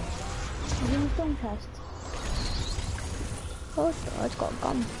 Oh, I just got a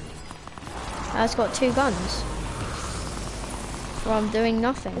gun. I just got 2 guns. Well, I'm doing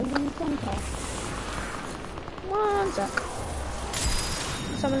nothing. One sec.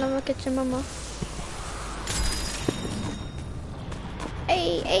 Someone in the kitchen, mama.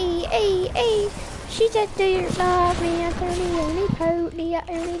 Hey. She said, do you love me? I only totally, I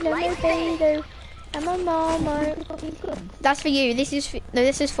only love my baby. And my mama. That's for you. This is for, no,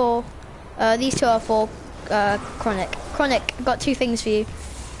 this is for, these two are for, Chronic. Chronic, got 2 things for you.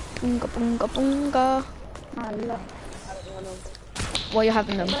 Boonga, boonga, boonga. While you're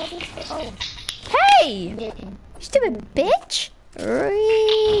having them. Hey! You stupid bitch!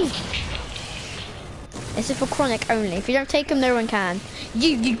 This is for Chronic only. If you don't take them, no one can.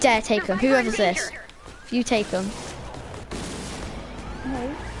 You dare take them. Whoever's this. If you take them.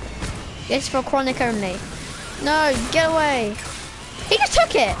 No. It's for Chronic only. No, get away. He just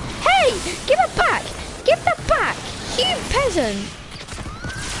took it. Hey, give it back. Give that back. You peasant.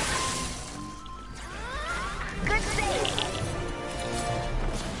 Good save.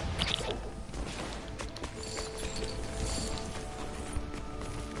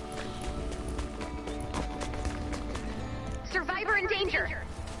 Survivor in danger.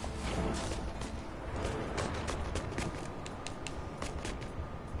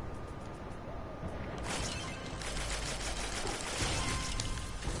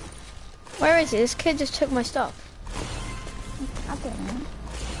 Where is it? This kid just took my stuff. I don't know.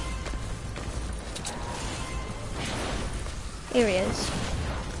 Here he is.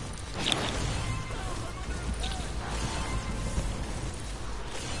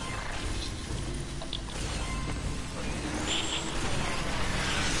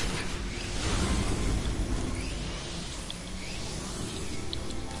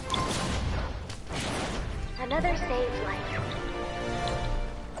 Another saved life.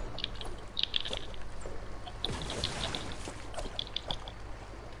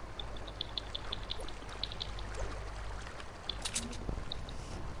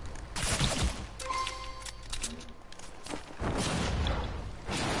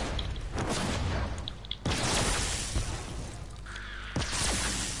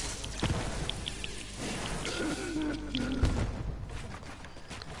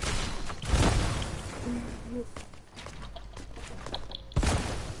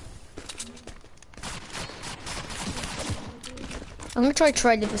 I'm gonna try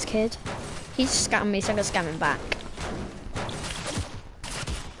trade with this kid. He's scamming me, so I'm gonna scam him back.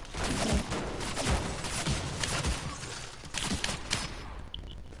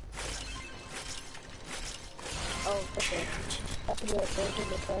 Oh, okay. That's a good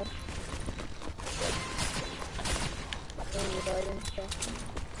thing.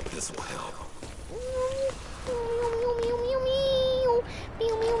 This will help.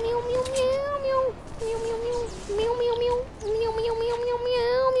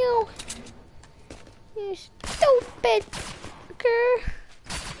 You stupid girl.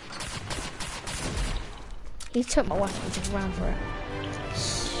 He took my weapon and just ran for it.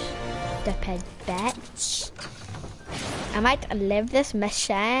 Stupid bitch. I might live this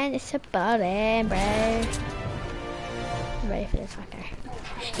mission. It's a boring, bro. I'm ready for this fucker.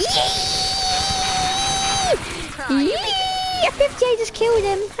 Yeah! 58 just killed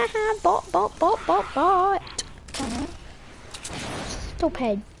him. Haha, bot.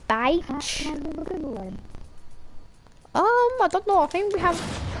 Stupid bitch. I don't know. I think we have.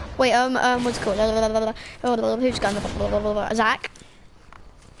 Wait, what's it called? Who's gone? Zach?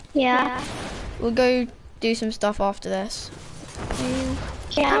 Yeah. We'll go do some stuff after this.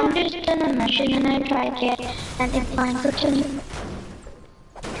 Yeah, I'm just in a mission and I try to get an implant or two.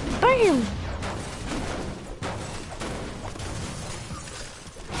 Bam!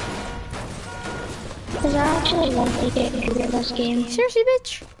 Because I actually want to get good at this game. Seriously,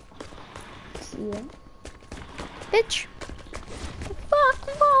 bitch? Yeah. Bitch?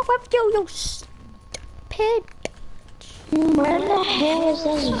 Fuck off with you, you stupid. Where the hell is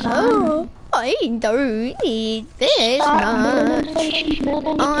this van? Oh, I don't need this much.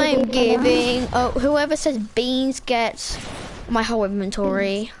 I'm giving. Oh, whoever says beans gets my whole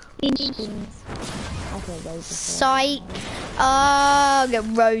inventory. Psych. Oh, get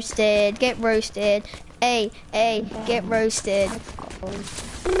roasted. Get roasted. Hey, get roasted.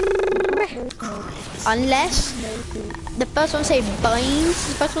 Unless the first one say beans.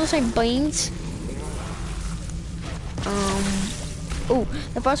 The first one say beans. Oh,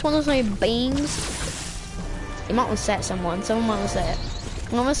 the first one was say beans. You might want to set someone. Someone might want to set it.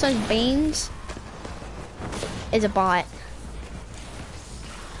 Whoever says beans is a bot.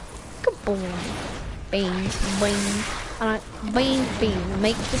 Good boy. Beans. Beans.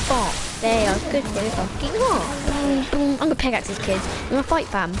 Make the bot. They are good for the fucking bot. Boom. I'm gonna pickaxe these kids. I'm gonna fight,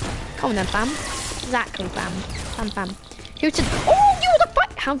 fam. Come on then, fam. Exactly, fam. Fam. Who said? Oh, you want to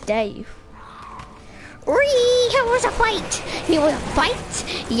fight? How dare you? Here was a fight. Here was a fight.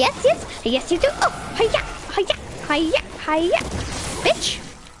 Yes, you do. Oh, hiya. Bitch.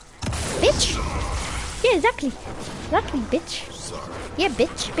 Yeah, exactly, bitch. Sorry. Yeah,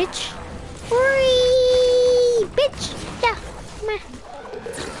 bitch. Wee, bitch. Yeah, come on.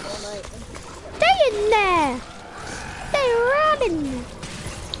 Stay in there. Stay running.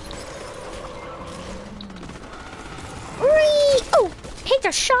 Wee. Oh, hit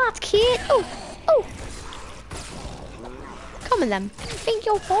the shot, kid. Oh. Come on then. Think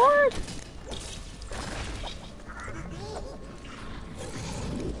you're bored?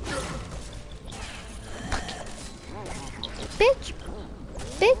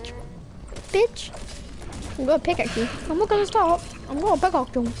 Bitch. I'm gonna pickaxe you. I'm not gonna stop. I'm gonna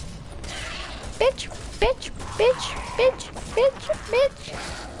pickaxe you. Bitch.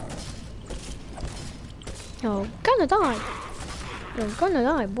 You're gonna die. You're gonna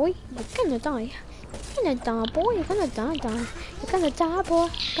die, boy. You're gonna die. You're gonna die, boy. You're gonna die. You're gonna die, boy.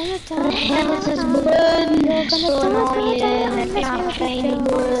 You're gonna die. This is blood. So annoying.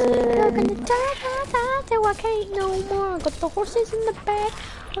 You're gonna die till I can't no more. I got the horses in the back.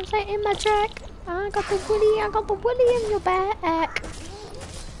 Horses in my track. I got the woolly in your back.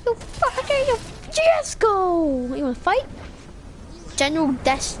 You fucking, just go. You wanna fight? General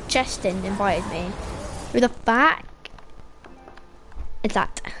Justin invited me. With a back. It's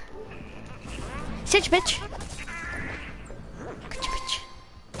that. Sit, bitch.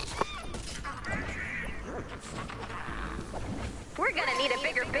 We're gonna need a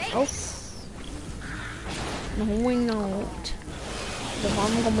bigger base. No, we're not. If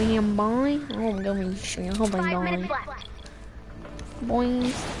I'm gonna be in mine, I'm gonna be shooting. I hope I 5 minutes die. left.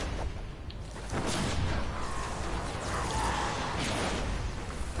 Boing.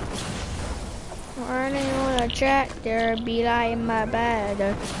 Running on a tractor, be like my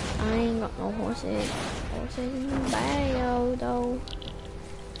bed. I ain't got no horses. Horses in the back, though.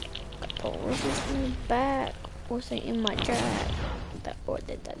 Got the horses in the back. Horses in my track. That boy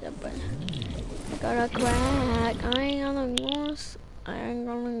did that. I got a crack. I ain't gonna ghost. Gonna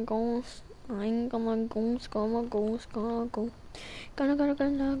go.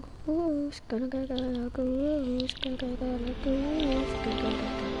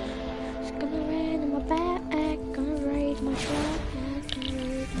 Gonna rain in my back, gonna raise my track, gonna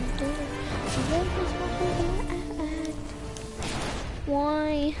raise my door,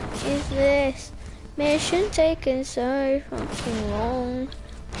 Why is this mission taking so fucking long?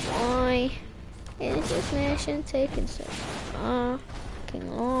 Why is this mission taking so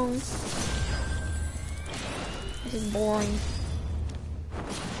fucking long? This is boring.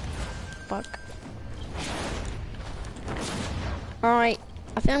 Fuck. Alright.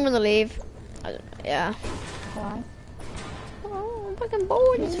 I think I'm gonna leave. Yeah. Why? Oh, I'm fucking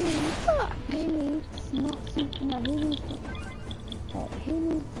bored as fuck. Who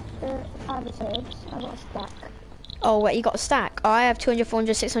needs 5 herbs? I got a stack. Oh, wait, you got a stack. I have 200,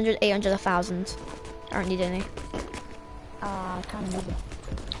 400, 600, 800, 1,000. I don't need any. I can't need it.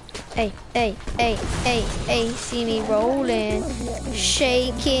 Hey, hey, hey, hey, hey, see me rolling,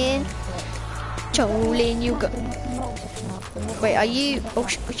 shaking, trolling, you go. Wait, are you, oh,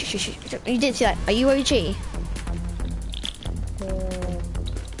 you didn't see that. Are you OG?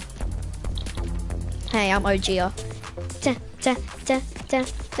 Hey, I'm OG. Da, da, da, da,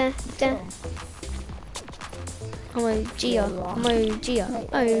 da, da. I'm OG. I'm OG.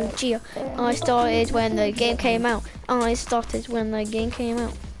 I started when the game came out. I started when the game came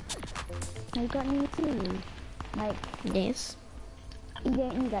out. You got any too? Like, Yes. you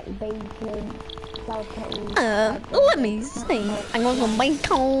don't need like bacon, sour patty. Let me see. I got some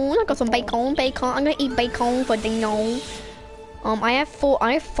bacon. I got some bacon. I'm gonna eat bacon for dinner. I have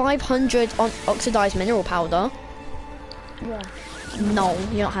 500 on oxidized mineral powder. Yeah. No,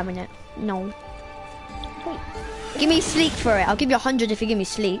 you're not having it. No. Wait. Give me sleek for it. I'll give you 100 if you give me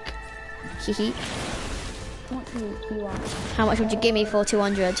sleek. Hehe. What do you want? How much would you give me for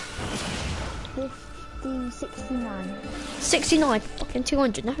 200? 69. 69. Fucking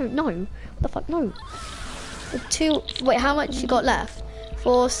 200. No. What the fuck? No. Wait, how much you got left?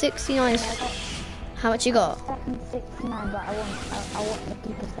 For 69. How much you got? 69, but I want the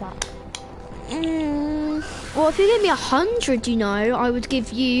deeper stack. Well, if you give me 100, you know, I would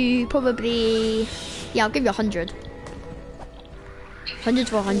give you probably... Yeah, I'll give you 100. 100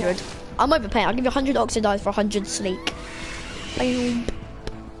 for 100. I'm overpaying. I'll give you 100 oxidized for 100 sleek. Boom.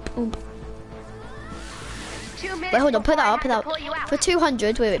 Boom. Wait, hold on. Put that up. For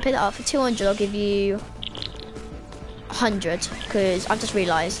 200, wait, put that up. For 200, I'll give you 100. Because I've just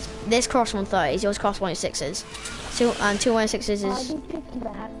realised this cross 130s, yours cross 106s. And 2 106s is... I did 50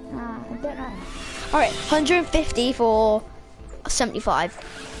 that. I don't know. Alright, 150 for 75.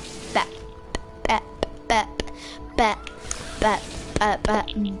 Bet.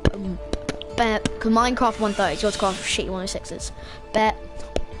 Cause Minecraft 130, yours craft shitty 106s. Bet.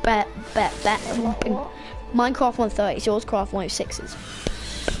 Minecraft 130, yours craft 106s.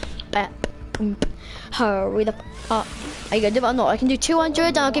 Bet. Hurry the up. Are you gonna do it or not? I can do 200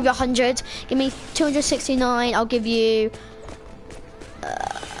 and I'll give you 100. Give me 269, I'll give you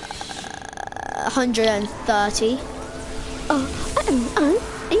 130.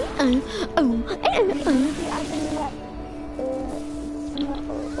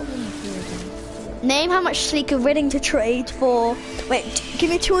 Name how much sleek you're willing to trade for. Wait, give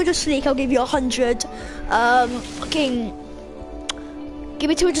me 200 sleek, I'll give you 100. Give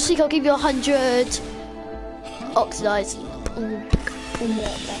me 200 sleek, I'll give you 100 oxidized.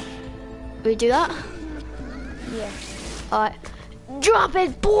 We do that? Yeah. Alright. Drop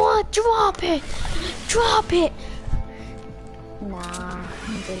it, boy! Drop it! Drop it! Nah,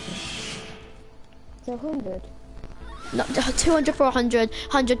 I'm joking. So 100. No, 200 for 100,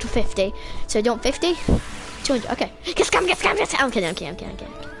 100 to 50. So you want 50? 200, okay. Get scam. I'm kidding.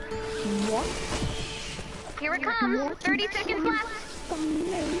 What? Here it comes. 30 seconds left.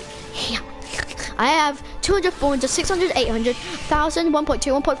 Yeah. I have 200, 400, 600, 800, 1,000,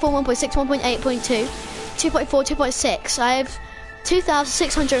 1.2, 1.4, 1.6, 1.8, 0.2, 2.4, 2.6. I have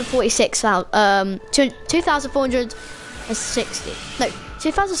 2,646, 2,460. No,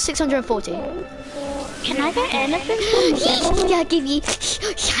 2,640. Can I get anything? Yeah, I'll give you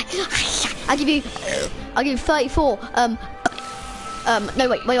 34. No,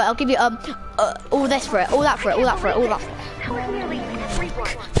 wait, I'll give you, all this for it, all that for it.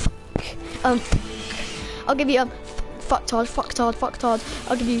 I'll give you, fucktard.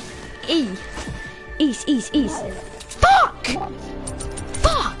 I'll give you, Ease. Fuck!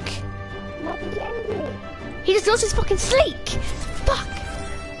 He just lost his fucking sleek. Fuck.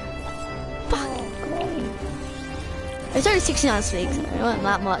 It's only 69 sleeks. It wasn't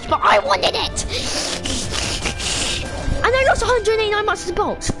that much, but I wanted it. And I lost 189 bucks to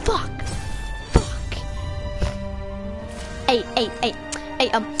bolts. Fuck. Eight.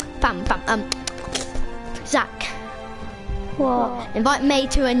 Zach. What? Invite me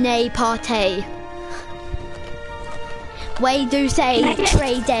to a nay party. Way do say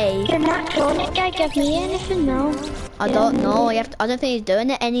trade day. Can that tonic guy give me anything? No. I don't know. I don't think he's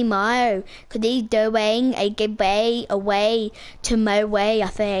doing it anymore. Cause he's doing a giveaway away to my way. I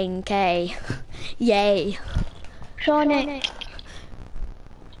think. Okay. Yay. Sonic.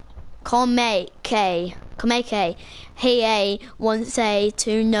 Come make he wants a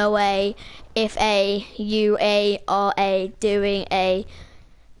to no a if a you a are a doing a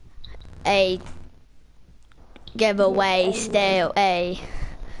giveaway still a.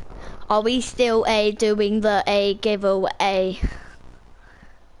 Are we still a doing the a giveaway?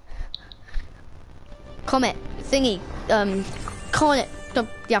 Comet. Thingy. Comet.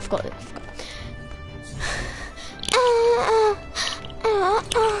 Yeah, I forgot it.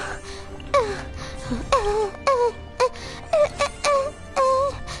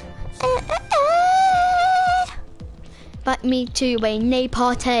 Invite me to a nay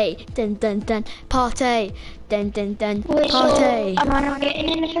party. Dun dun dun. Party. Dun dun dun. Wait, Party. so am I not getting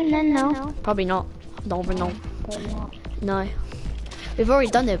anything then? No. Probably not. No. No. We've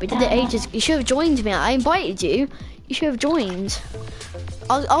already done it. We did it ages. You should have joined me. I invited you. You should have joined.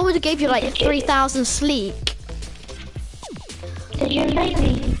 I would have gave you like 3,000 sleep. Did you invite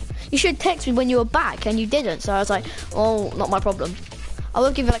me? You should text me when you were back, and you didn't. So I was like, oh, not my problem. I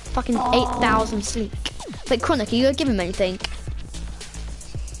would give you like fucking 8,000 sleep. But Chronic, are you gonna give him anything?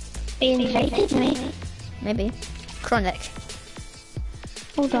 He invited me. Maybe. Chronic,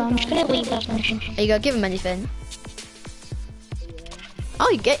 Hold on, I'm just gonna leave that mission. are you gonna give him anything?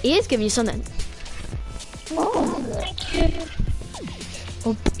 Oh, he is giving you something. Oh, thank you.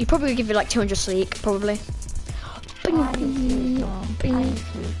 Well, he probably would give you like 200 sleep, probably. Bing, bing.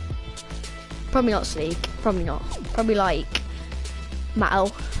 Probably not sleek. Probably not. Probably like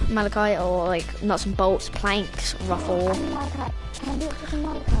malachite, or like nuts and bolts, planks, ruffle. Can I do it for some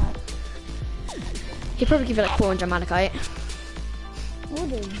malachite? He'd probably give you like 400 malachite,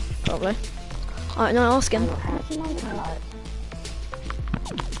 Would he? probably. Alright, no, ask him. Some malachite.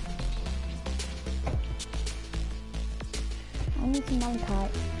 I need some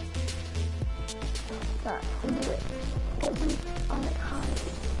malachite. But, we'll do it. Get some malachite.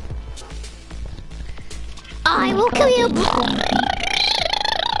 I will kill you.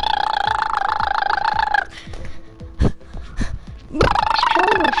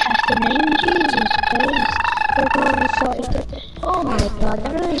 Oh my god,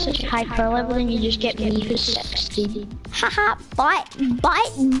 they're really such a high power level and you just get me for 60. Haha, bite.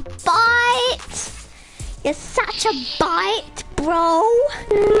 You're such a bite, bro.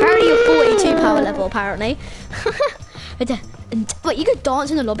 Apparently you're 42 power level, apparently. Wait, you could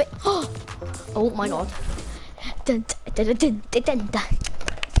dance in the lobby? Oh my god.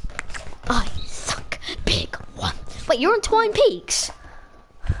 I suck big one. Wait, you're on Twine Peaks?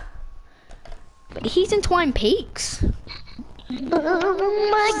 Wait, he's in Twine Peaks? Oh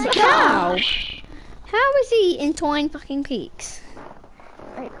my How? gosh. How is he in Twine fucking Peaks?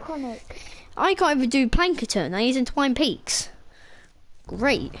 Right, Chronic. I can't even do Plankerton, and he's in Twine Peaks.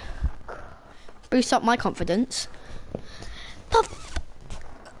 Great. Boost up my confidence.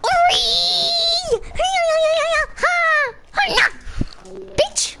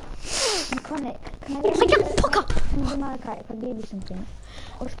 Bitch! Chronic, can I get Fuck up! some malachite if I give you something?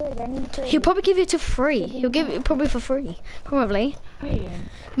 Or still, I need to... He'll probably give it to free. He'll give it probably for free. Probably.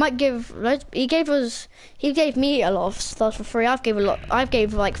 Might give. He gave me a lot of stuff for free. I've gave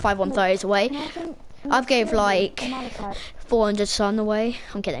like 5 130s away. I've gave like 400 sun away.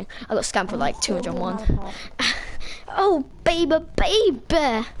 I'm kidding. I got scammed for like 201. Oh baby.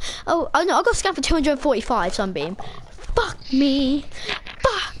 Oh no, I got scammed for 245 sunbeam. Fuck me.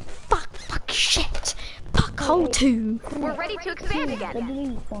 Fuck shit. Fuck hole 2. We're ready to expand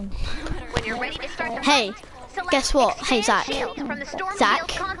again. When you're ready to start the Hey, select guess what? Hey Expand Zach. Shield from the Storm Zach?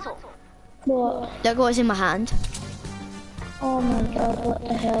 Shield console. What? Look what's in my hand. Oh my god, what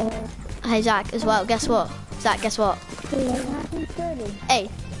the hell? Hey Zach as well. Guess what? Zach, guess what? Hey.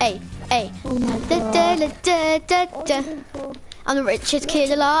 Oh my god. I'm the richest kid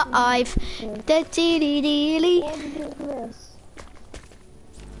alive.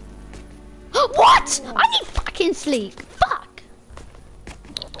 What? I need fucking sleep. Fuck.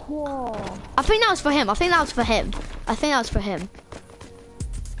 Whoa. I think that was for him.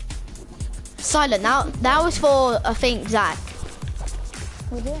 Silent. Now that was for I think Zach.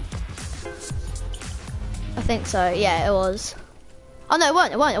 Was it? I think so. Yeah, it was. Oh no, it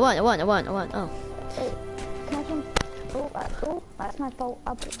weren't. Oh. Wait, can I some... Oh, that's my fault.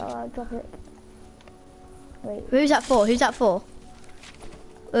 I'll drop it. Wait. Who's that for?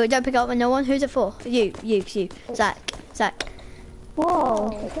 Oh, don't pick up with no one. Who's it for? You. Zach. Whoa.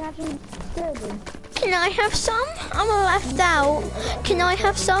 Can I have some sturdy? Can I have some? I'm left out. Can I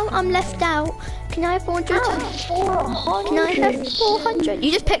have some? I'm left out. Can I have 400? Can I have 400?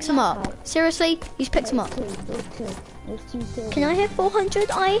 You just picked some up. Seriously? You just picked some up. Can I have 400?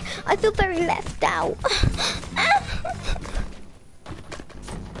 I feel very left out.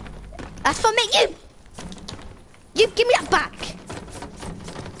 That's for me. You give me that back.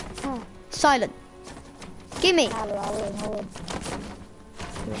 Silent. Give me.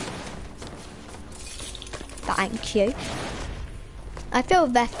 Thank you. I feel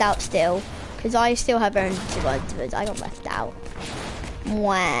left out still, because I still have only 200. I got left out.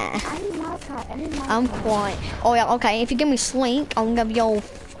 Mwah. Malachi, I need I'm Malachi. quite. Oh yeah, okay. If you give me Slink, I'm gonna give you.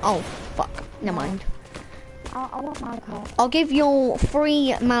 Oh fuck. Never mind. I want Malachi. I'll give you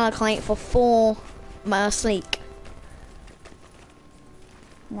 3 Malachite for 4 Slink.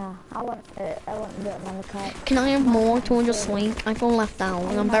 Nah, I want the Malachi. Can I have more 200 Slink? I feel left out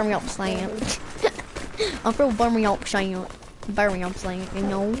and I'm very upset. I feel very upset. Very upset, you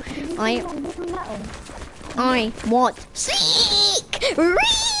know. I want Slink! Ree!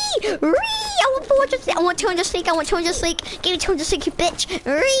 I want 400 I want 200 Slink. I want 200 Slink. Give me 200 Slink, you bitch!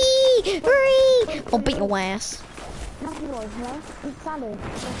 Ree! I'll beat your ass. Not yours, no? It's salad.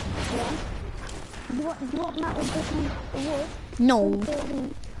 Yeah? Do you want Matt with this wood? No.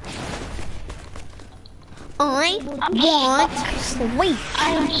 I want Sweet.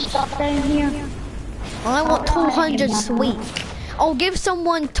 I don't stop down here. I want 200 Sweet. I'll give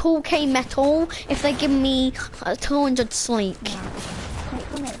someone 2k metal if they give me 200 Slink.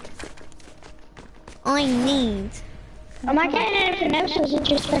 I need. Am I getting anything else or is it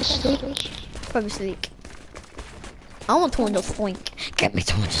just a sleep? Probably Slink. I want 200 Slink. Get me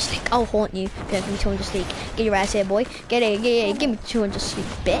 200 Slink. I'll haunt you. Give me 200 Slink. Get your ass here, boy. Get it. Yeah. Give me 200 Slink,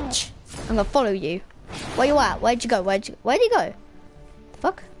 bitch. I'm gonna follow you. Where you at? Where'd you go? Where'd you go?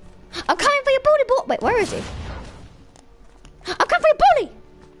 Fuck. I'm coming for your booty, boy. Wait, where is he? I'm coming for your booty.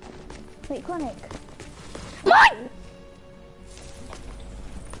 Wait, Chronic. Mine!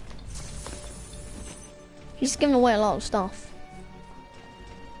 He's giving away a lot of stuff.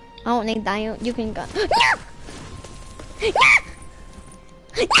 I don't need that. You can go. No! No!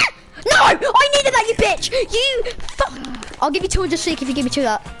 No! I needed that, you bitch! You fuck! I'll give you 200 Slink if you give me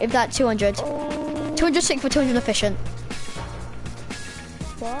if that's 200. 200 Slink for 200 efficient.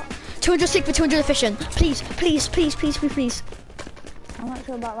 What? 200 Slink for 200 efficient. Please. I'm not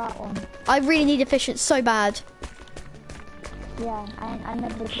sure about that one. I really need efficient so bad. Yeah, I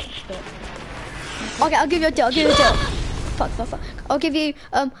never touched it. Okay, I'll give you a deal. Fuck. I'll give you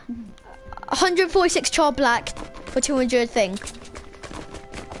 146 char black for 200 thing.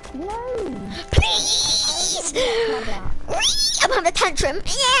 No! Please! I'm having a tantrum.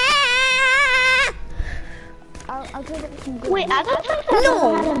 Yeah! I'll give it some good. Wait, I don't think I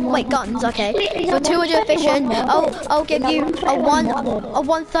No! Wait, guns, okay. For 200 efficient, I'll give you a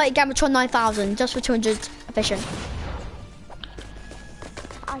 130 Gamatron 9000 just for 200 efficient.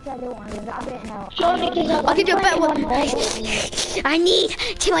 Actually, I don't want to. I'll get it now. I'll give you a better one. I need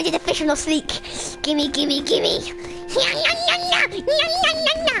 200 efficient or Sleek. Gimme.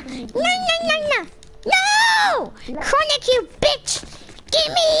 No! Chronic, you bitch!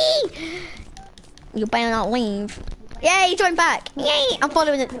 Gimme! You better not leave. Yay, he joined back. Yay, I'm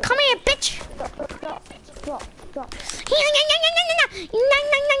following it. Come here, bitch. Stop. No.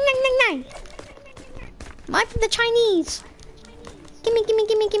 Mine from the Chinese. Gimme.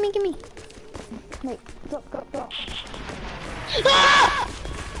 Wait, stop. Ah!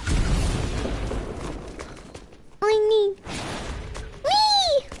 I need me.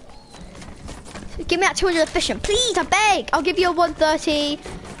 Give me that 200 efficient, please. I beg. I'll give you a 130.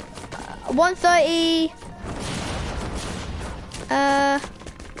 130.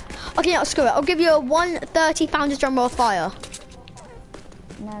 Okay, no, screw it. I'll give you a 130 Founder's Drum Roll of Fire.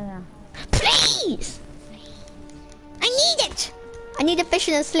 No. Please. I need it. I need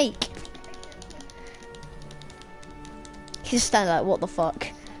efficient and sleek. He's just standing like, what the fuck?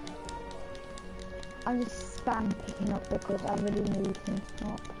 I'm just spam picking up because I really need some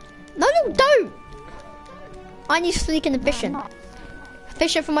snot. No, don't! I need sleek and efficient. No,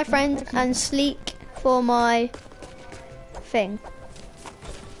 Efficient for my friend and sleek for my thing.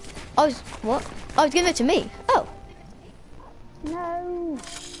 Oh, what? Oh, he's giving it to me. Oh. No.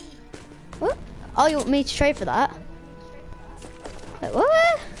 What? Oh, you want me to trade for that? Wait,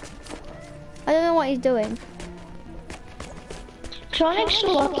 what? I don't know what he's doing. Tronic's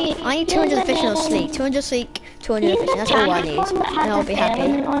so lucky. I need 200 efficient or sleek. 200 sleek, 200 efficient. That's all I need. And I'll be happy.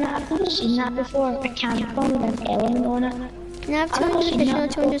 I've never seen that before. A camp phone with an element on it. Can I have 200 efficient or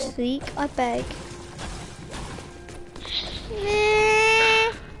 200 sleek? I beg.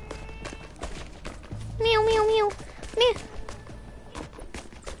 Meow.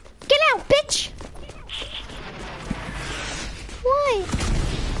 Get out, bitch! Why?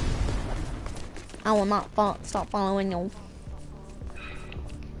 I will not stop following you.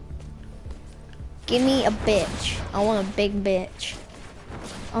 Give me a bitch. I want a big bitch.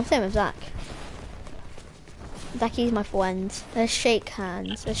 I'm same with Zach. Zacky's my friend. Let's shake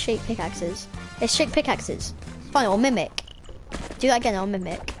hands. Let's shake pickaxes. Let's shake pickaxes. Fine, I'll mimic. Do that again, I'll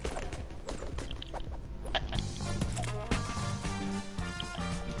mimic.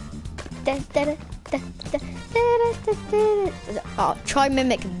 Oh, try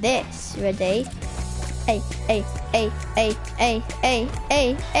mimic this. Ready? A.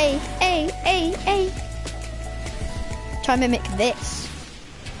 Try mimic this.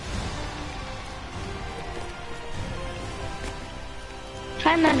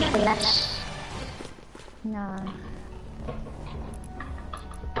 Try mimic less. No.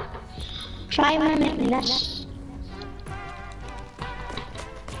 Try mimic less.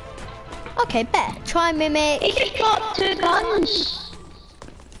 Okay, bet. Try mimic. He just got 2 guns.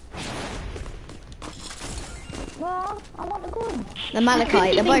 Well, I want the gun. The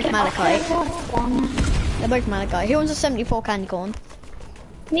Malachite. They're both Malachite. One. They're both Malachite. Who wants a 74 candy corn?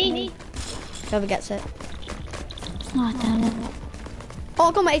 Me. Whoever gets it. Oh, damn it. Oh,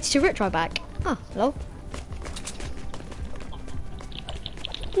 I got my 82 rip try back. Oh, hello.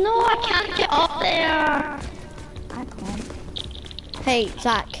 No, I can't get up there. I can't. Hey,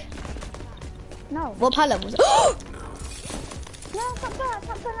 Zach. No. What pallet was it? No, stop that.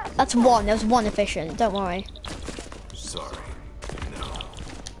 Stop that. That's one. There was one efficient. Don't worry. Sorry. No.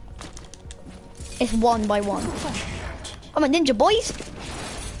 It's 1 by 1. I'm a ninja, boys.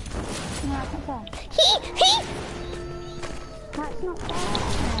 No, that's not fair. Hee. That's not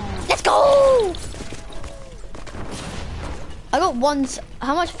fair. Let's go. I got ones.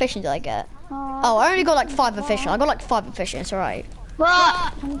 How much efficient did I get? Oh, I only got like 5 efficient. I got like 5 efficient. It's alright.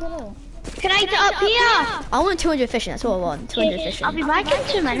 What? Can you get it? Can I get up here? I want 200 efficient. That's what I want. 200 I'll efficient. be back in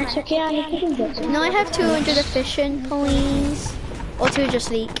 2 minutes, okay? I need to get some. Can I have 200 efficient, please? Or 200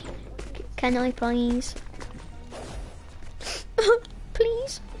 sleek? Can I, please?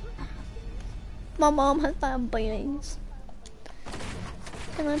 Please? My mom has diabetes.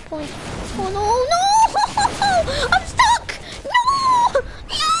 Can I point? Oh no, no! I'm stuck! No!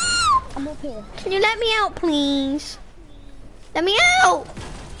 No! I'm up here. Can you let me out, please? Let me out!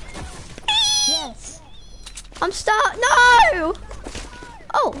 Yes. I'm stuck. No!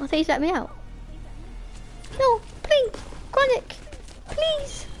 Oh, I thought you let me out. No, please, Chronic,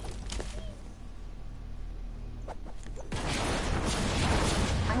 please.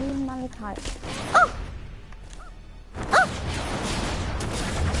 I need Malachite. Oh! Oh!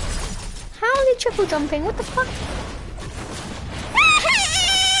 How are they triple jumping? What the fuck?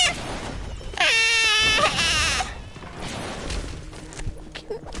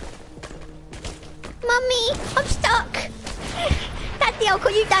 Mummy, I'm stuck. Daddy, I'll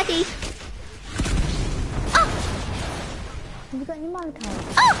call you Daddy. Oh! Have you got any Malachite?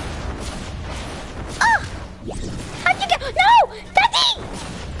 Oh! Oh! How'd you get? No! Daddy!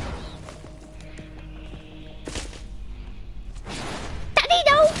 Daddy,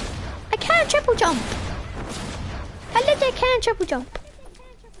 no! I can't triple jump. I literally can't triple jump.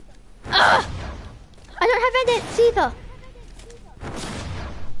 Ugh! I don't have edits either.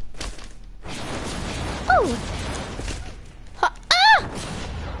 Oh! Ha, ah!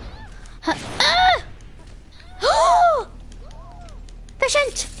 Ha, ah! Oh!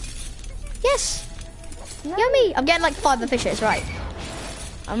 Efficient! Yes! No. Yummy! I'm getting like 5 efficient, it's right.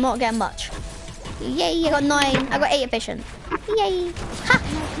 I'm not getting much. Yay, I got 9. I got 8 efficient. Yay! Ha!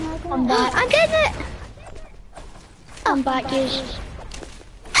 I'm back. I'm getting it! I'm back, yes.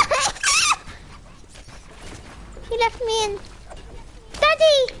 He left me in.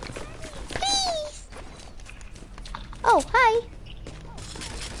 Daddy! Please! Oh, hi.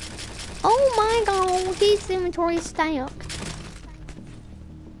 Oh my god, his inventory is stacked.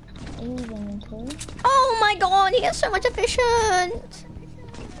 Inventory. Oh my god, he has so much efficient.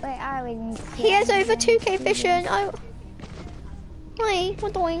 Wait, I really. He has over 2k efficient. Wait,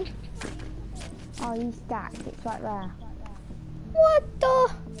 what doing? Oh, he's stacked. It's right there. What the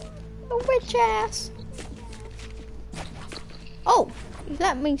rich ass? Oh, you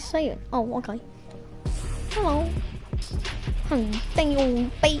let me say it. Oh, okay. Hello. Then you'll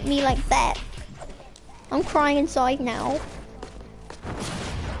bait me like that. I'm crying inside now.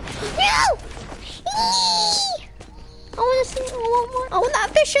 No! Eee! I want to see. I want more. I want that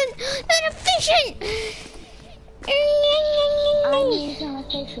efficient. That efficient. I need some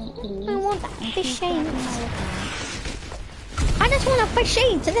efficient, please. I want that efficient. I just want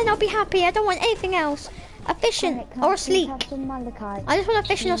efficient, and then I'll be happy. I don't want anything else. Efficient or sleek. I just want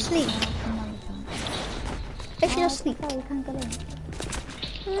efficient or sleek. Efficient or sleek. Oh, you can't get in.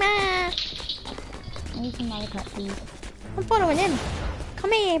 Nah. I need some Malachite, please. I'm following him.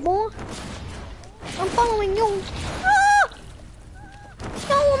 Come here, boy. I'm following you. Ah!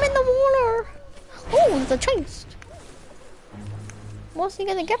 No, I'm in the water. Oh, there's a chest. What's he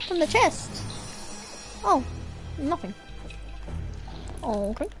gonna get from the chest? Oh, nothing. Oh,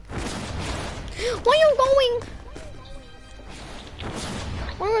 okay. Where are you going?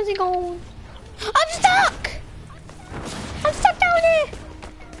 Where is he going? I'm stuck! I'm stuck down Connor!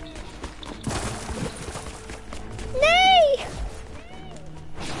 Nee!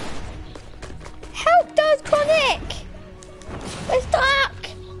 Help does Connor! We're stuck!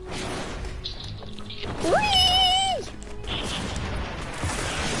 Whee!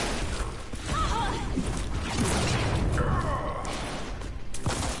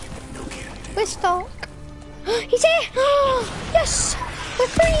 We're stuck. He's here! Yes! We're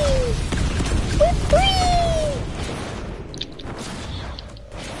free! We're free!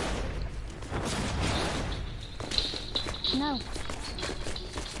 No.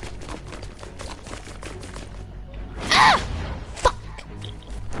 Fuck!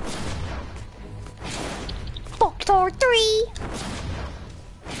 Doctor 3!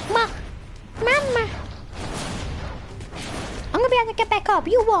 Mama! I'm gonna be able to get back up.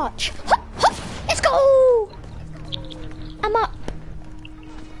 You watch. Hup, hup. Let's go! I'm up.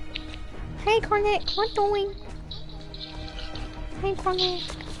 Hey, Cornet. What doing? Hey, Cornet.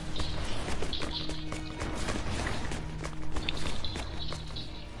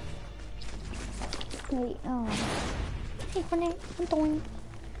 Wait, oh. Hey, Cornet. What doing?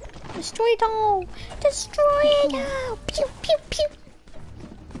 Destroy it all. Destroy it all. Pew, pew, pew.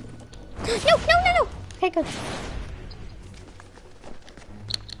 No. Okay, good.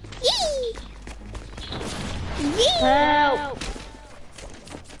 Yee! Yee! Help!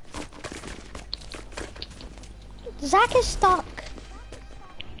 Zach is stuck.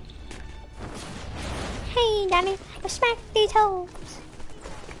 Hey, Danny, I smacked these hoes.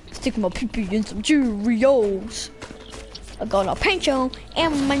 Stick my pee-pee in some Cheerios. I got a pancho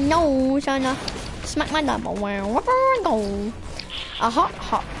in my nose and I smack my number where I go. A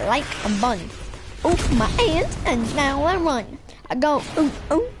hot like a bun. Oof my ass and now I run. I go ooh,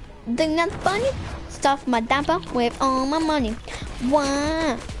 think that's funny. Stuff my dapper with all my money.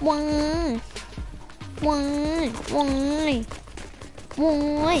 Why?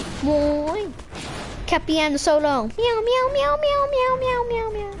 Capiano solo. Meow, meow, meow, meow, meow, meow, meow,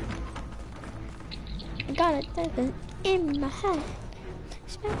 meow. I got a devil in my head.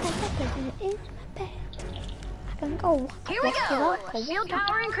 Smell like a devil in my bed. I can go. Here we go. Shield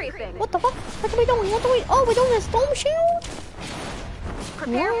power increasing. What the fuck? What are we doing? Oh, we're doing a storm shield?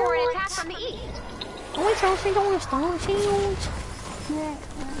 Prepare for an attack from the east. Oh, we're actually doing a storm shield.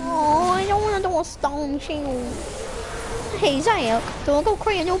 Oh, I don't want to do a storm shield. Hey, Zach, do I go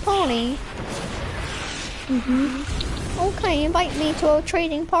create a new party? Okay, invite me to a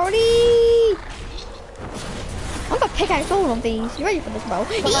trading party. I'm gonna pickaxe all of these. You ready for this, bro?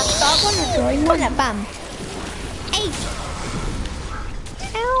 Come on, bam. Hey.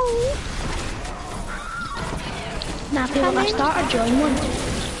 Ow. Now, if you want to start or join one?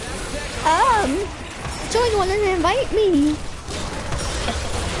 Join one and invite me.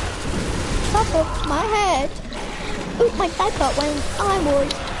 Top of my head. Oop my diaper when I was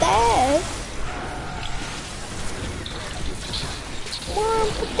there. Warm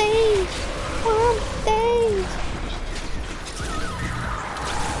days.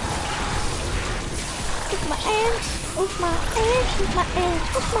 Oof my ants. Oof my ants. My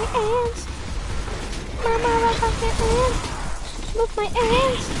fucking ants. Move my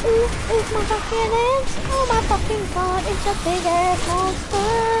ants. Oof my fucking ants. Oh my fucking god, it's a big ass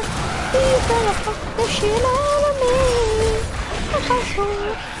monster. He's gonna fuck the shit out of me. Like I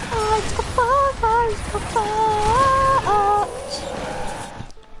should. It's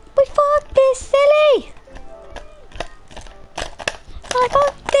we fucked this silly. I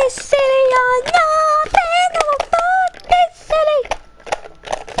fucked this silly on nothing. I'm gonna fuck this silly.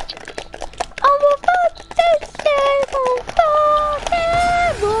 I'm gonna fuck this silly.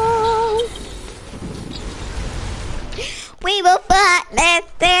 We will fuck this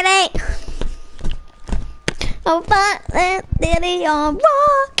city. I'll fuck this city on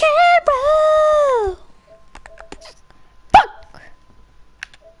rock and roll. Fuck!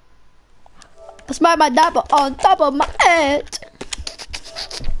 I smack my diaper on top of my head.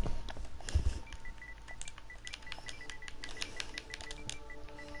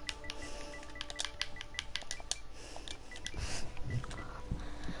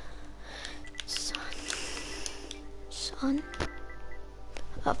 Sun.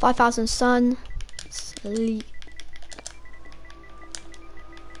 5,000 sun. Sleep.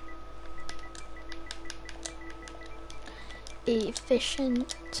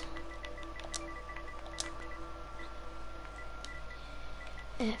 Efficient.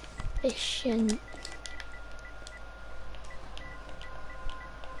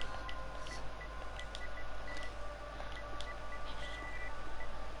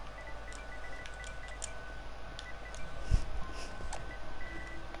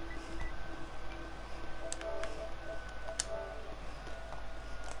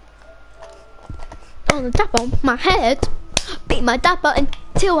 on the top of my head. Beat my dapper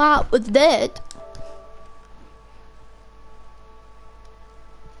until I was dead.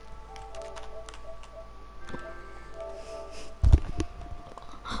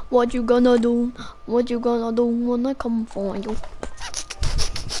 What you gonna do? What you gonna do when I come for you?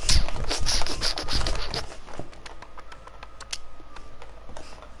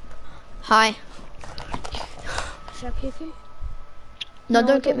 Hi. Should I kick him? No,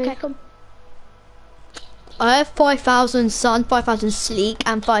 don't kick me. Kick him. I have 5,000 sun, 5,000 sleek,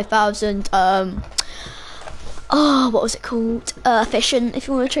 and 5,000 oh, what was it called? Efficient. If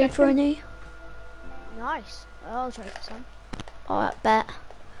you want to trade for any. Nice. I'll trade for some. Alright, bet.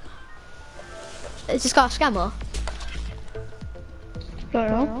 Is this guy a scammer? Don't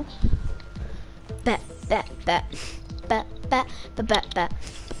know. Bet.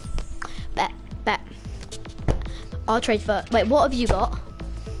 I'll trade for. Wait, what have you got?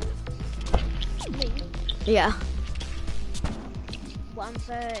 Me? Yeah.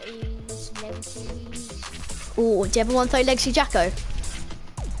 130s, legacies. Oh, do you have a 130 Legacy Jacko?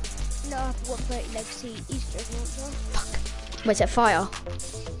 No, I have 130 legacy Easter egg launcher. Fuck. Wait, is it fire?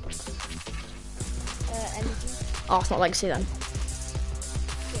 Energy. Oh, it's not Legacy then. It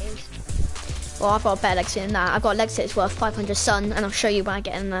is. Well, I've got a better Legacy than that. I've got a Legacy that's worth 500 sun, and I'll show you when I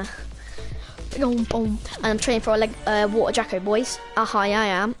get in there. Boom, boom. And I'm training for a water Jacko, boys. Yeah, I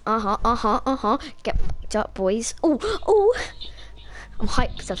am. Get fucked up, boys. Oh. I'm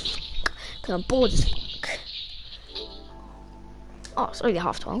hyped because I'm bored as fuck. Oh, it's only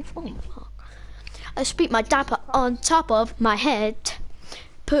 12:30. Oh, fuck. I speak my dapper on top of my head.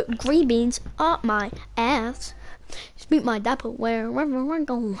 Put green beans up my ass. Speak my dapper wherever I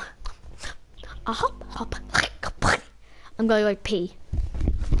go. A hop. I'm going to go pee.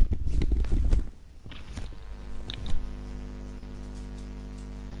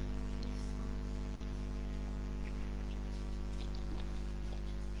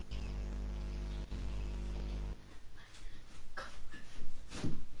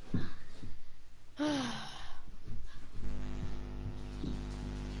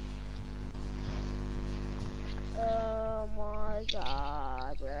 Oh my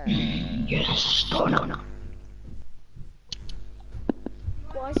god, bro. Yes. No.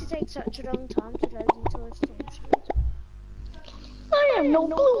 Why does it take such a long time to load into a storm shield? I have no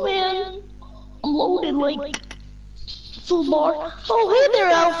clue, man. I'm loaded like full bar. Oh, hey there,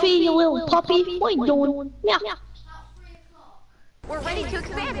 Alfie, you little puppy. What you doing? Yeah. We're ready to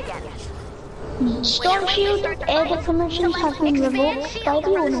expand again. Storm Shield air permissions have been Expand revoked by shield the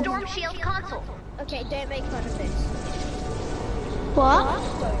from the owner. Storm Shield console. Okay, don't make fun of this. What?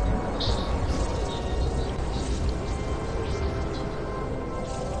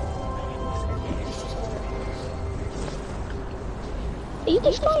 Are you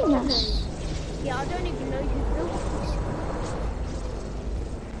destroying us? Yeah, I don't even know who built this.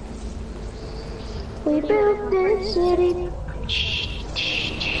 We built this city.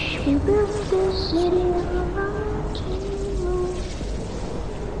 We built this city on a mountain.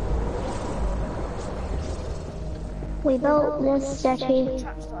 We built this city.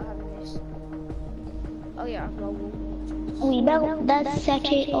 Trap start having this. Oh yeah, I've got a wall. We built this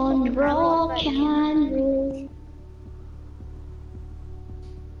city on rock and roll.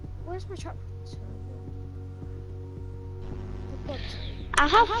 Where's my trap? I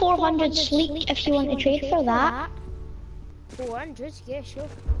have 400 sleek if you want to trade for that. 400? Yeah, sure.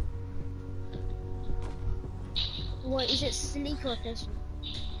 What, is it sleek or efficient?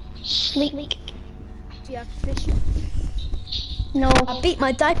 Sleek. Do you have efficient? No. I beat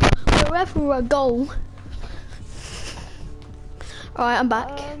my diaper wherever I go. Alright, I'm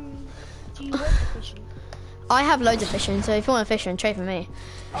back. Do you want efficient? I have loads of fishing, so if you want a fishing, trade for me.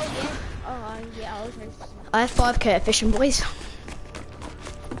 Oh yeah. Oh yeah, I'll trade for some. I have 5k of fishing, boys.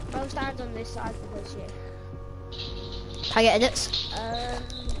 I'll stand on this side because yeah. Can I get edits?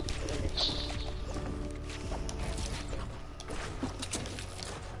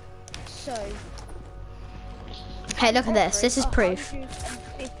 So. Hey, look at this. This is proof.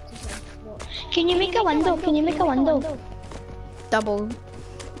 150 what? Can you make a window? Can you make a window? Double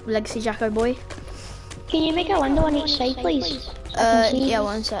Legacy Jacko boy. Can you make a window on each side, please? Yeah,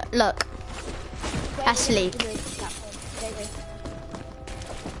 one sec. Look. That's sleek.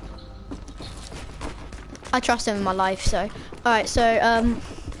 I trust him in my life, so. Alright, so,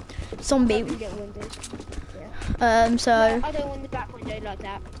 zombie. So. I don't want the back window like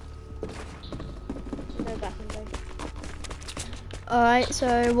that. No back window. Alright,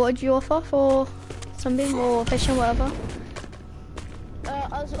 so what would you offer for zombie or fishing, whatever?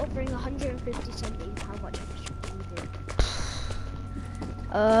 I was offering 150 something. How much would you do?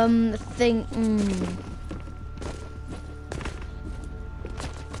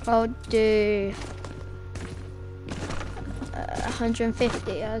 I'll do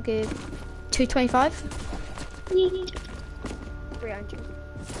 150. I'll give 225. 300.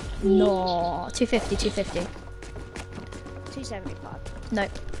 No, 250. 275. No.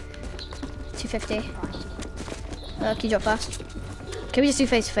 250. Can you drop fast? Can we just do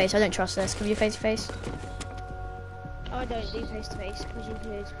face to face? I don't trust this. Can we do face to face? Oh, I don't do face to face because you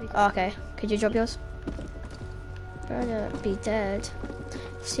could pick Oh, okay. Could you drop yours? Better be dead.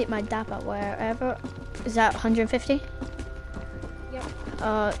 See my dapper wherever. Is that 150? Yep.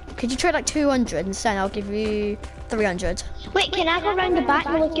 Could you trade like 200 instead? I'll give you 300. Wait, can I go round the back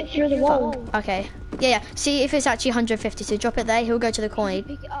and look it through the wall? Okay. Yeah. See if it's actually 150. So drop it there. He'll go to the corner.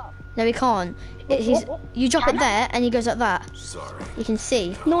 Pick it up. No, he can't. You drop it there, and he goes like that. Sorry. You can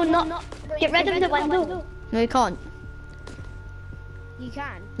see. No, not. Get rid of the window. No, you can't. You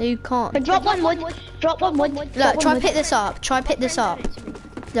can. No, you can't. But drop one wood. Drop one wood. Look, try pick this up. Try pick this up.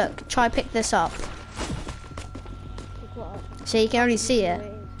 Look, try pick this up. Pick what up? So you can already see it.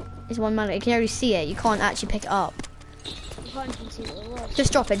 It's one man. You can already see it. You can't actually pick it up. You can't even see what it was.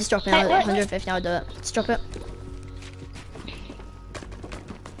 Just drop it. Just drop it. Wait, wait, 150. I'll do it. Just drop it.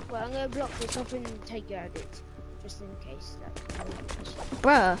 Well, I'm gonna block this up and take you out of it, just in case.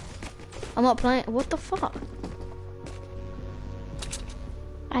 Bruh. I'm not playing. What the fuck?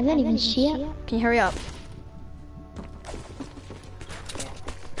 I didn't even see it. Can you hurry up?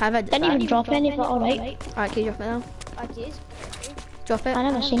 Have I Didn't even drop any, but alright. Alright, can you drop it now? I did. Drop it. I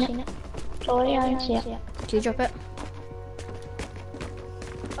never seen it. Sorry, I didn't see it. Can you drop it?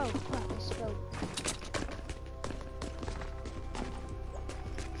 Oh, crap, I spilled.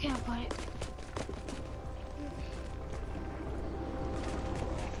 Okay, I've got it.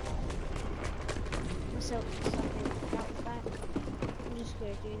 Myself something out the back. I'm just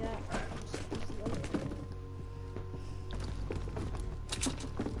gonna do that.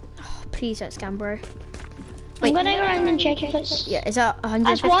 Please don't scam, bro. I'm gonna go around and check if it's. Yeah, is that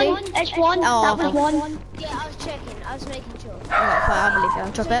It's 150? one. It's one. Oh, That was okay. one. Yeah, I was checking. I was making sure. Alright, fine, I believe you.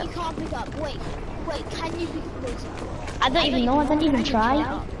 Drop So it. you can't pick up. Wait, can you pick this up? I don't even know. I didn't even try.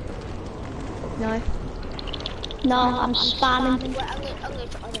 No. No, I'm spamming. Wait, I'm gonna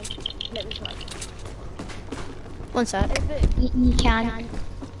try. Okay, let me try. One sec. If it, You can.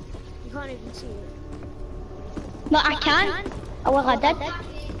 you can't even see it. No, I can. Oh, well, I did.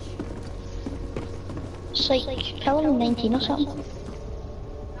 It's like pillar 19 or something.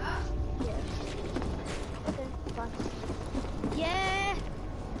 Okay, fine. Yeah!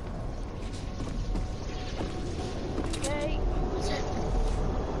 Okay.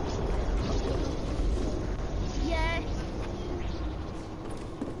 Yeah!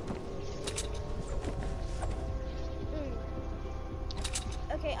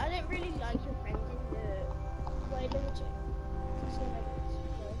 Okay, I don't really like your friend in the way limiter.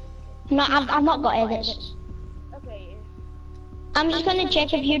 No, I've not got edits. Okay. I'm just gonna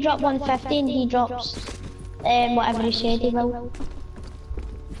check if you drop 150 and he drops whatever he said he will.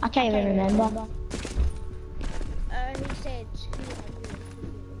 I can't even remember. He said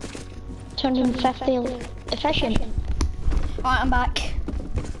 250 efficient. Alright, I'm back.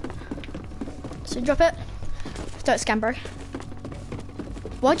 So drop it. Don't scam, bro.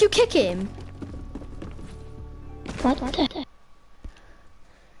 Why'd you kick him? What?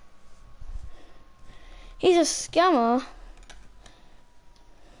 He's a scammer.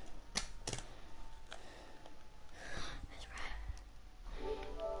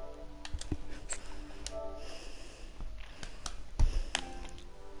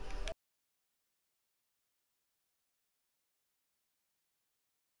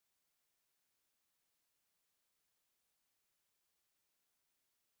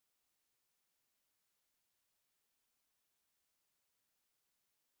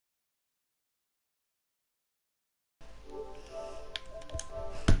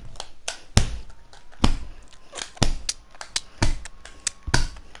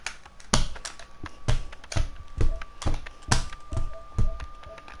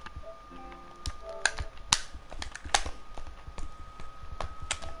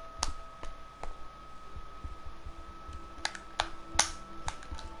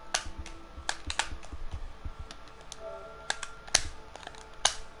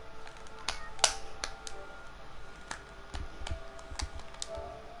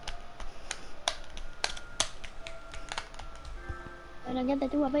 And I get to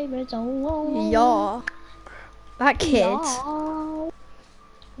do a favorite song. Yeah. That kid. What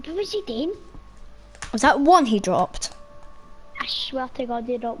was he doing? Was that one he dropped? I swear to God,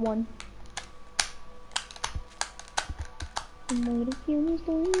 they dropped one. I'm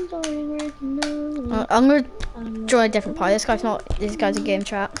gonna join a different party. This guy's not. This guy's a game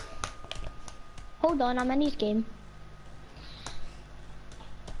chat. Hold on, I'm in his game.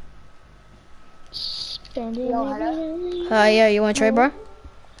 Yeah, you wanna trade, bro?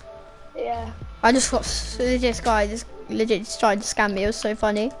 Yeah. I just got this guy just legit tried to scam me. It was so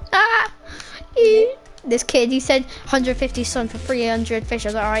funny. Ah! Yeah. This kid, he said 150 sun for 300 fish. I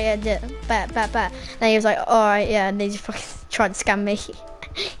was like, alright, yeah, bet. Then he was like, alright, yeah, and they just fucking tried to scam me.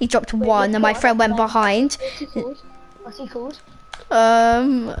 He dropped one, and my friend went behind. What's he called?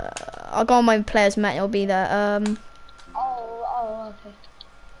 I'll go on my player's mat. It'll be there. Oh, okay.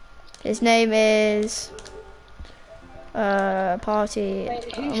 His name is party.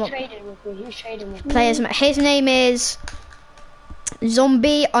 Wait, who's trading with me? Who's trading with me? Players mat. His name is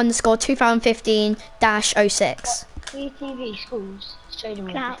zombie_2015-06. VTV schools trading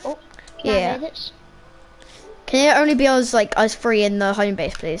with me. Yeah. Can it only be us three in the home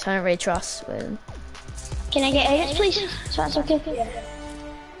base, please? I don't really trust with. Can I get edits, please? So that's okay.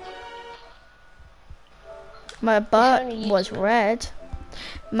 My butt was red.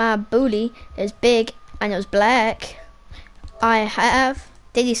 My booty is big and it was black. I have.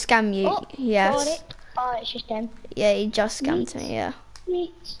 Did he scam you? Oh, yes. Oh, it's just him. Yeah, he just scammed me. Yeah.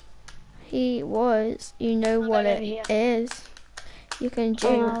 He was. You know what it is. You can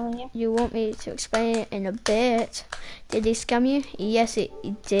do. You want me to explain it in a bit? Did he scam you? Yes, he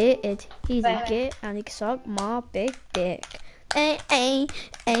did. He's a git and he sucked my big dick. Ay.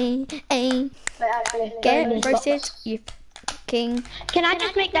 Get roasted, you king. Can I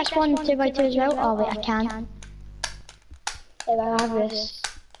just make this one 2x2 as well? Oh wait, I can. Yeah, I have this.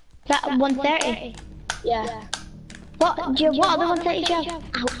 That 130? Yeah. What other 130 do you have?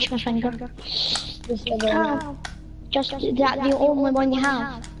 Ouch, my finger. Just is that the only one you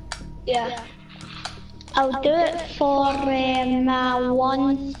have? Yeah. I'll do it for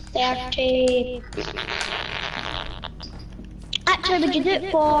 130. Actually, would you do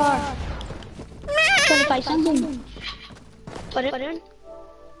it for 25 something? Pardon?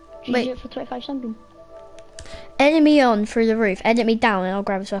 Wait. Do it for 25 something? Edit me on through the roof. Edit me down and I'll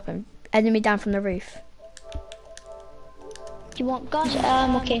grab his weapon. Edit me down from the roof. Do you want guns?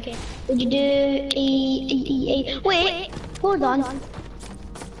 Okay. Would you do a wait, hold on.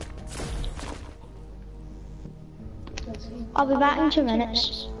 I'll be back in 2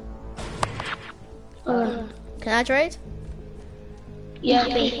 minutes. Can I trade? Yeah,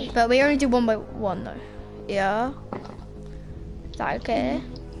 please. But we only do 1 by 1 though. Yeah. Is that okay?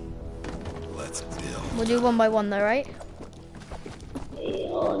 Let's build. We'll do 1 by 1 though, right?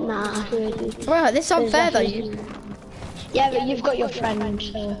 Oh, nah. Bro, this is unfair though. Yeah, but you've got your friend,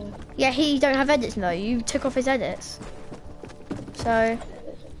 so... Yeah, he don't have edits though. You took off his edits. So...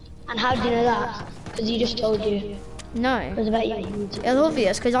 And how do you know that? Because you just told you. No. Because I bet you. It was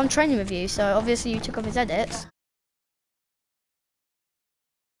obvious because I'm training with you, so obviously you took off his edits.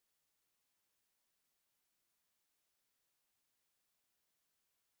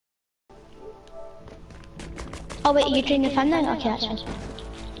 Oh wait, you're training your friend then? Okay, that's fine.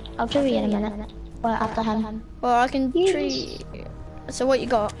 I'll do it in a minute. Well, after him. Well, I can treat. So what you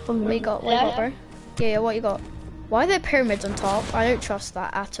got? What you got? What you got, bro? Yeah, what you got? Why are there pyramids on top? I don't trust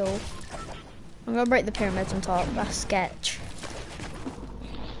that at all. I'm gonna break the pyramids on top. That's sketch.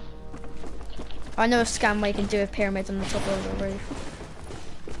 I know a scam where you can do a pyramid on the top of the roof.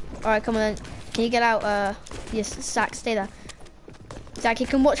 Alright, come on then. Can you get out, yes, Zach, stay there. Zach, you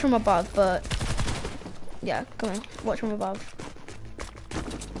can watch from above, but... Yeah, come on, watch from above.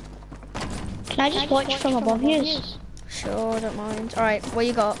 Can I just watch from above you? Sure, don't mind. Alright, what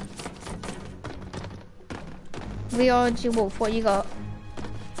you got? VRG Wolf, what you got?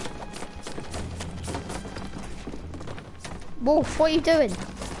 Wolf, what are you doing?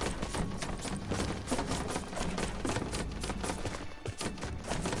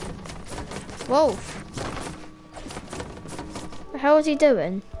 Wolf. What the hell is he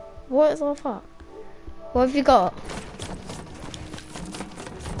doing? What is all that? What have you got?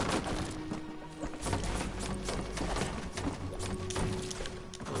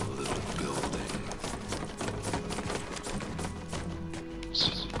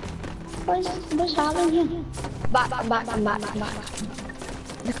 What's happening here? Back.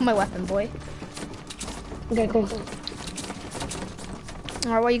 Look at my weapon, boy. Okay, cool.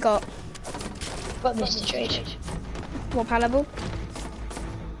 Alright, what you got? Got this to trade. What power level?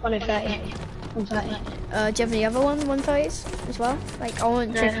 130. 130. Do you have any other one, 130s as well? Like, I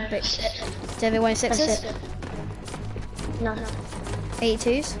want triple big. Do you have any 1.6s? No.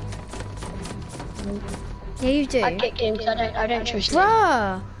 82s? Yeah, you do. I get games, I don't trust you.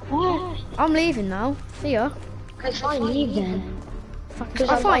 Bruh! What? I'm leaving now. See ya. Okay, fine, leave then. Because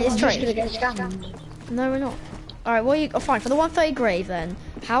Oh, fine, it's I'm just true. gonna get scammed. No, we're not. Alright, well, fine, for the 130 grave then.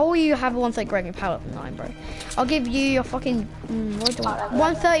 How will you have a 130 grave in power up 9, bro? I'll give you your fucking, what do I,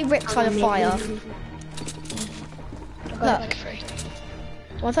 130 Riptide of fire. Look.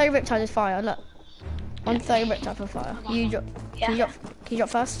 130 Riptide is fire, look. 130 Riptide for fire. You drop, can you drop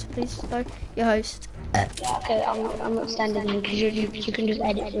first, please, though? Your host. Yeah, okay, I'm extending it because you can just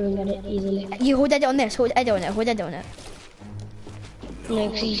edit through and get it easily. You hold edit on this, hold edit on it, hold edit on it. No,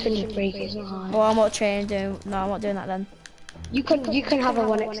 because you can just break it, it's not hard. Well, I'm not trying to do, no, I'm not doing that then. You can have a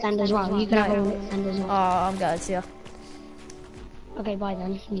one extend as well. You can have a one extend as Oh, well. I'm good, see ya. Okay, bye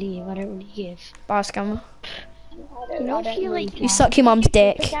then. Leave. I don't really give. Bye, scammer. You know, I feel like You suck your mum's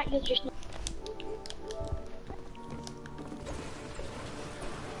dick.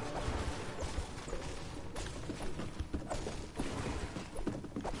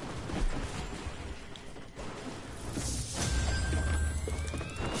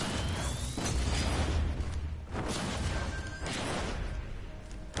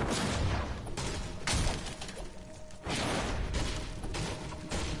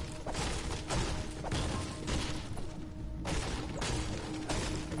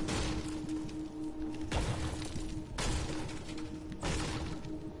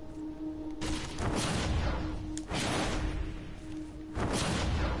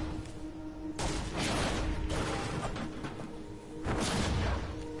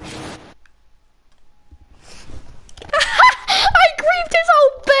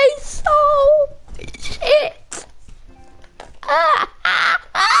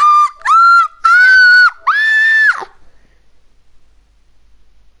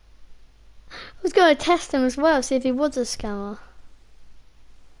 I was going to test him as well, see if he was a scammer.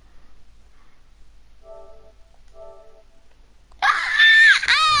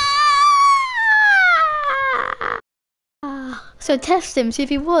 So test him, see if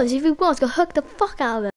he was. If he was, go hook the fuck out of him.